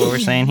 Is that what we're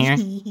saying here?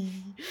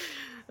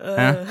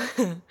 Huh?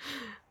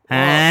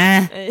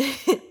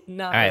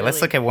 Not All right,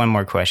 let's look at one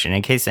more question.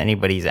 In case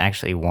anybody's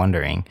actually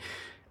wondering,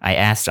 I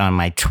asked on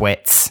my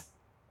twits.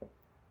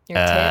 Your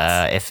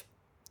tits? If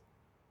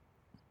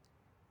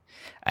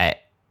I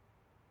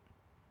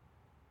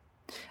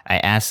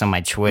asked on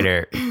my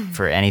Twitter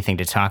for anything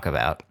to talk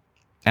about.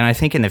 And I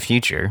think in the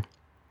future,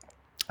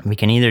 we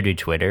can either do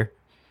Twitter.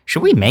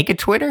 Should we make a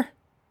Twitter?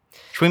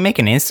 Should we make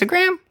an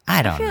Instagram?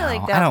 I don't know.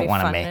 Like I don't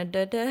want to make. I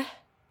don't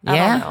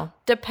know.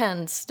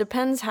 Depends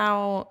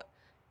how.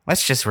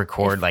 Let's just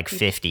record like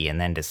 50 and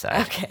then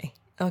decide.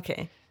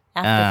 Okay.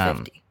 After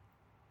 50.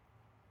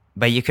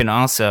 But you can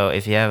also,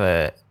 if you have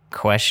a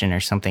question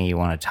or something you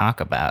want to talk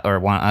about or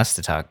want us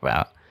to talk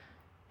about,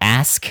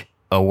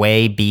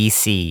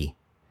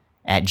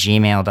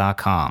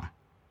 askawaybc@gmail.com.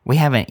 We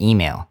have an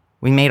email.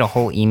 We made a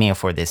whole email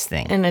for this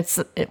thing. And it's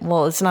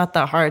not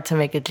that hard to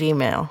make a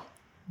Gmail.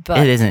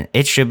 But it isn't.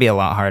 It should be a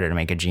lot harder to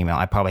make a Gmail.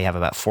 I probably have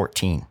about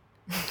 14.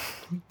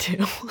 Me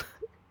too.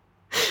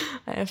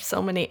 I have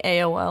so many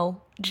AOL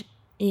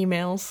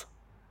emails.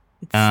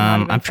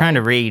 I'm trying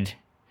to read.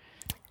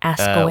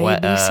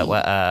 Askawaybc.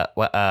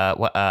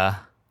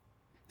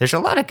 There's a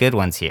lot of good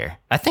ones here.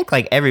 I think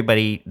like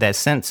everybody that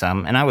sent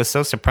some, and I was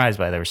so surprised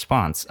by the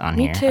response on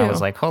Me here. too. I was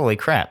like, holy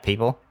crap,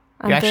 people.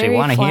 You I'm actually very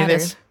want to hear flattered.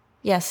 this?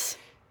 Yes.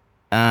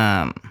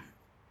 All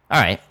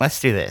right, let's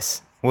do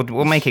this.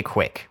 We'll make it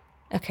quick.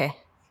 Okay.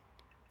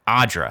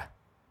 Audra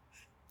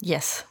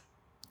Yes.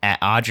 at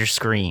Audra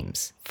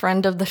Screams.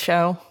 Friend of the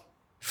show.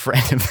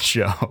 Friend of the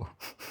show.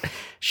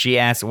 She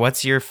asked,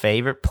 what's your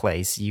favorite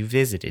place you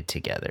visited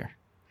together?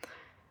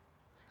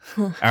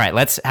 All right,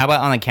 how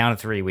about on the count of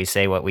 3 we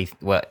say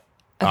what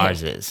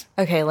ours is.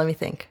 Okay, let me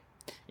think.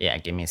 Yeah,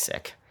 give me a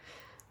sec.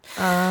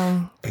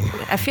 I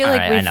feel All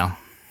like right, I know.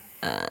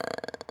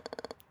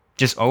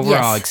 Just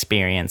overall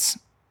experience.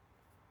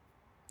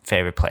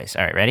 Favorite place.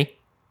 All right, ready?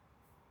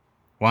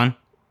 1,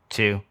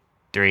 2,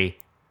 3.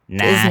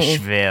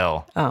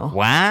 Nashville. Oh.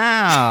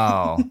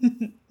 Wow.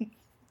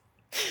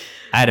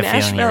 I had a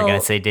feeling you were going Nashville.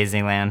 to say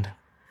Disneyland.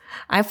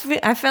 I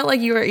felt like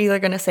you were either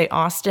going to say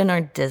Austin or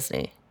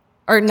Disney.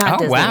 Or not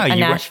Disney. Wow,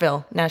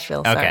 Nashville.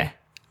 Nashville, sorry. Okay.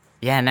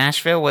 Yeah,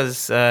 Nashville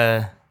was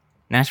a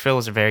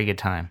very good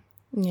time.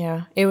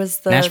 Yeah, it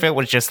was Nashville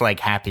was just like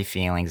happy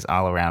feelings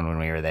all around when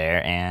we were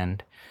there,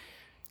 and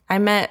I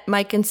met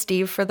Mike and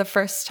Steve for the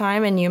first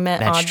time, and you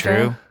met that's Audra.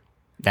 true.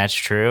 That's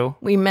true.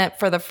 We met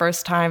for the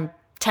first time,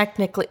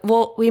 technically.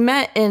 Well, we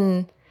met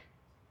in We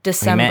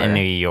December. met in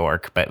New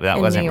York, but that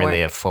In wasn't New really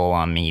York. a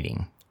full-on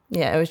meeting.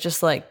 Yeah, it was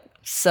just like,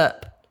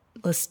 sup,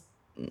 let's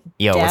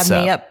Yo, dab what's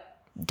me up?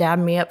 up. Dab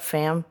me up,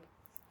 fam.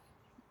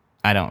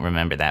 I don't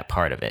remember that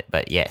part of it,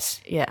 but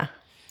yes. Yeah.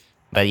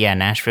 But yeah,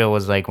 Nashville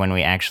was like when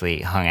we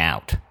actually hung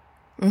out.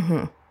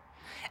 Mm-hmm.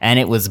 And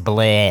it was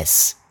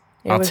bliss.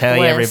 I'll was tell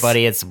you, bliss.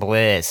 everybody, it's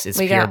bliss. It's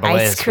We pure got bliss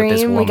ice with this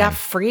cream. woman. We got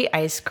free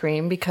ice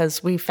cream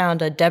because we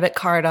found a debit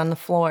card on the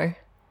floor.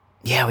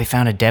 Yeah, we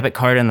found a debit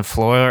card on the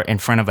floor in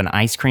front of an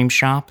ice cream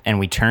shop, and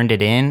we turned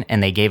it in,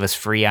 and they gave us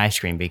free ice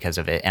cream because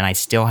of it. And I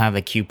still have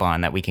the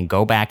coupon that we can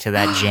go back to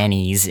that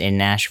Jenny's in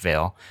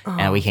Nashville,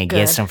 and we can good.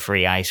 get some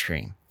free ice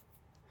cream.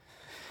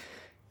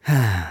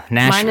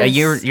 Nashville,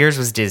 yours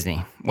was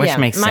Disney, which Yeah,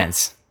 makes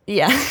sense.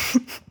 Yeah.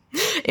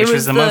 It Which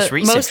was the most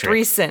recent trip.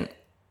 recent.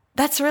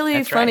 That's really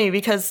That's funny right.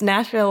 because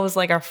Nashville was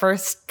like our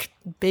first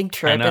big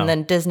trip, know. and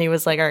then Disney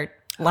was like our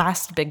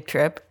last big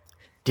trip.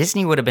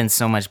 Disney would have been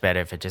so much better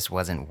if it just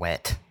wasn't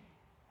wet.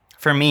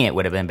 For me, it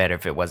would have been better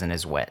if it wasn't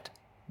as wet.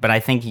 But I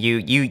think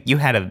you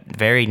had a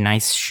very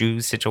nice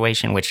shoe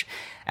situation, which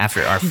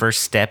after our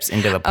first steps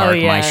into the park, my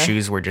yeah.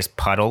 shoes were just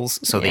puddles.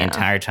 So the Yeah.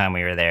 entire time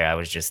we were there, I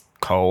was just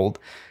cold.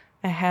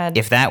 I had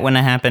If that wouldn't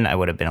have happened, I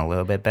would have been a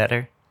little bit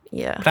better.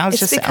 yeah. But I was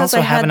just because also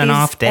I had having an these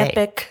off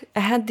day. I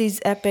had these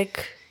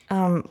epic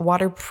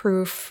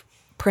waterproof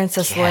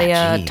Princess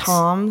Yeah, Leia geez.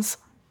 Toms.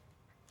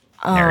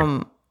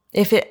 Nerd.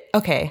 If it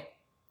okay.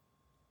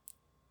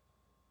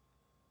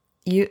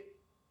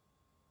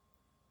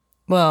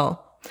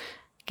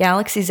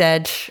 Galaxy's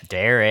Edge.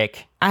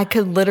 Derek. I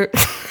could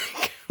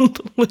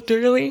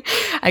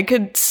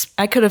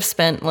I could have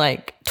spent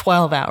like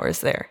 12 hours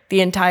there.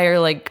 The entire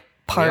like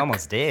park. We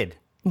almost did.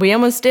 We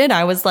almost did.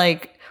 I was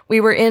like, we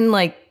were in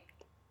like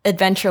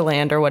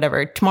Adventureland or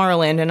whatever,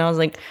 Tomorrowland, and I was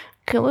like,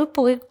 can we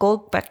please go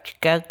back to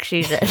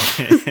Galaxy's Edge?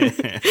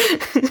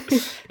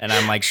 And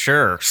I'm like,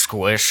 sure.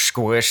 Squish,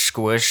 squish,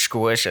 squish,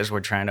 squish as we're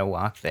trying to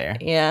walk there.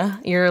 Yeah,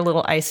 your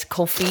little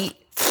icicle feet.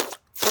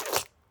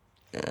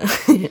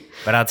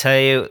 But I'll tell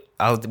you,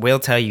 we'll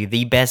tell you,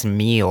 the best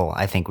meal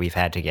I think we've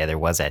had together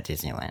was at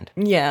Disneyland.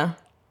 Yeah.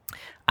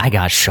 I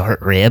got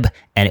short rib,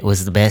 and it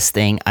was the best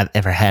thing I've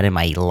ever had in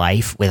my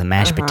life with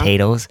mashed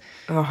potatoes.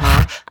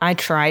 I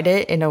tried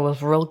it and it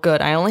was real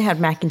good. I only had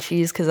mac and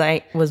cheese because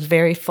I was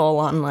very full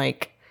on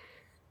like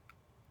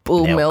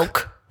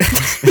milk.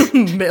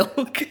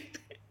 Milk.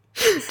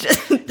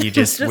 We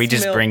just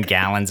milk. bring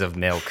gallons of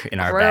milk in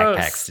our Gross.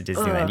 backpacks to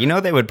Disneyland. You know,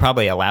 they would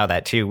probably allow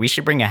that too. We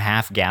should bring a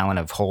half gallon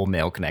of whole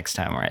milk next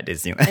time we're at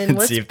Disneyland and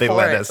Let's see if they pour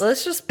let it. us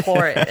Let's just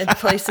pour it in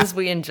places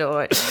we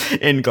enjoy.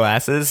 in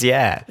glasses.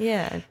 Yeah.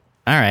 Yeah.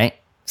 All right.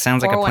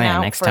 Sounds like a Pour one plan.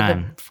 out Next for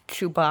time. the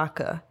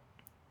Chewbacca.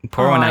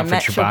 Pour one I out for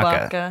met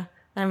Chewbacca.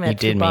 I met You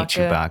did meet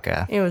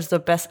Chewbacca. It was the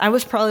best. I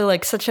was probably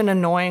like such an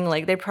annoying,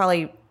 like they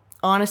probably,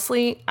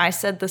 honestly, I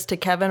said this to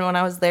Kevin when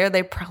I was there.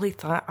 They probably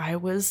thought I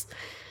was,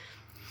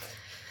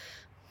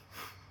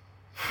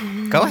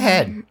 Go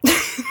ahead.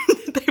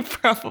 they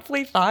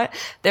probably thought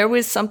there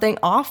was something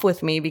off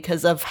with me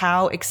because of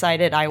how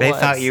excited I They was.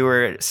 thought you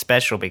were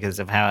special because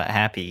of how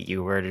happy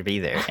you were to be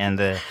there and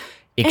the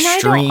I don't-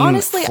 extreme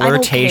honestly, I don't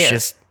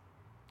flirtatious.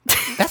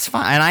 That's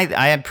fine. And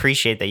I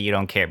appreciate that you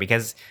don't care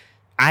because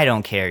I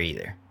don't care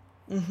either.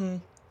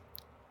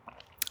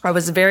 I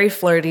was very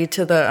flirty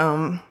to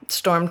the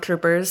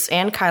stormtroopers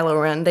and Kylo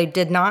Ren. They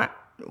did not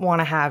want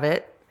to have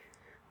it.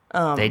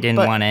 They didn't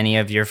but- want any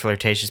of your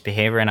flirtatious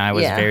behavior, and I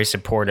was Yeah. very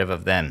supportive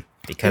of them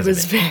It because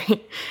was of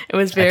it. it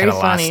was I very could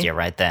have funny. lost you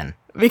right then.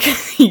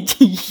 Because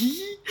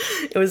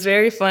it was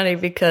very funny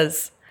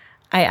because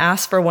I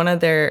asked for one of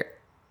their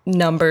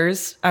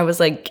numbers. I was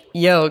like,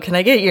 "Yo, can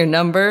I get your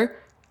number?"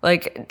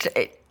 Like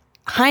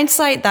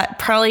hindsight, that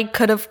probably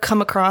could have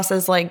come across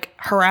as like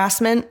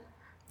harassment.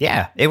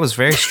 Yeah, it was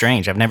very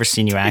strange. I've never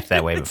seen you act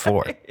that way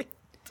before.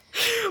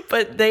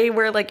 But they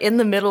were like in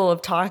the middle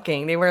of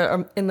talking. They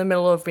were in the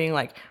middle of being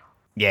like,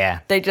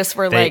 yeah. They just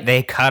were like,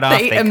 they cut off.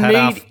 They cut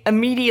off.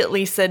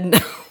 Immediately said no.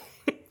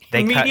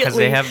 They cut because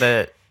they have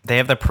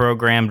the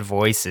programmed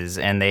voices,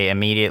 and they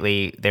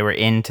were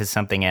into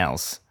something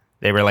else.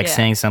 They were like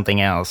saying something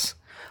else,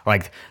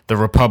 like the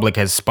Republic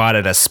has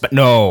spotted us.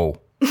 No,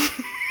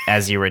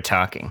 as you were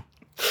talking,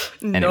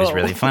 and it was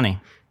really funny.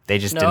 They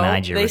just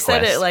denied your request. They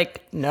said it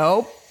like,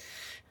 nope,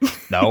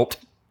 nope,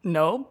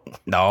 nope,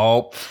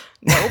 nope.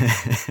 Nope.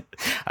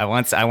 I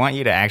want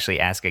you to actually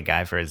ask a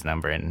guy for his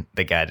number, and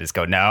the guy just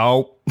go,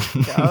 no.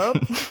 Nope.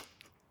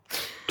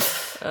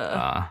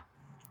 All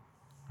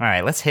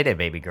right, let's hit it,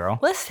 baby girl.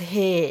 Let's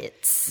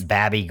hit.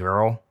 Babby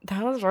girl.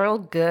 That was real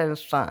good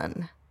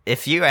fun.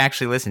 If you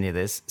actually listen to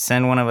this,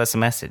 send one of us a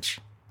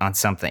message on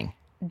something.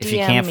 DM if you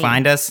can't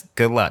find us,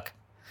 good luck.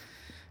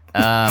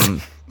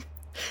 DM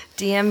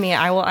me.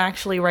 I will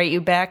actually write you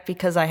back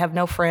because I have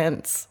no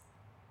friends.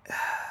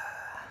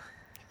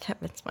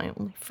 Kevin's my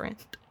only friend.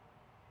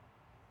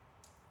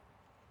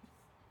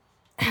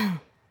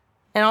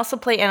 And also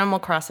play Animal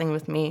Crossing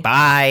with me.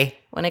 Bye.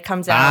 When it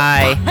comes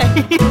out.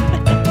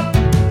 Bye.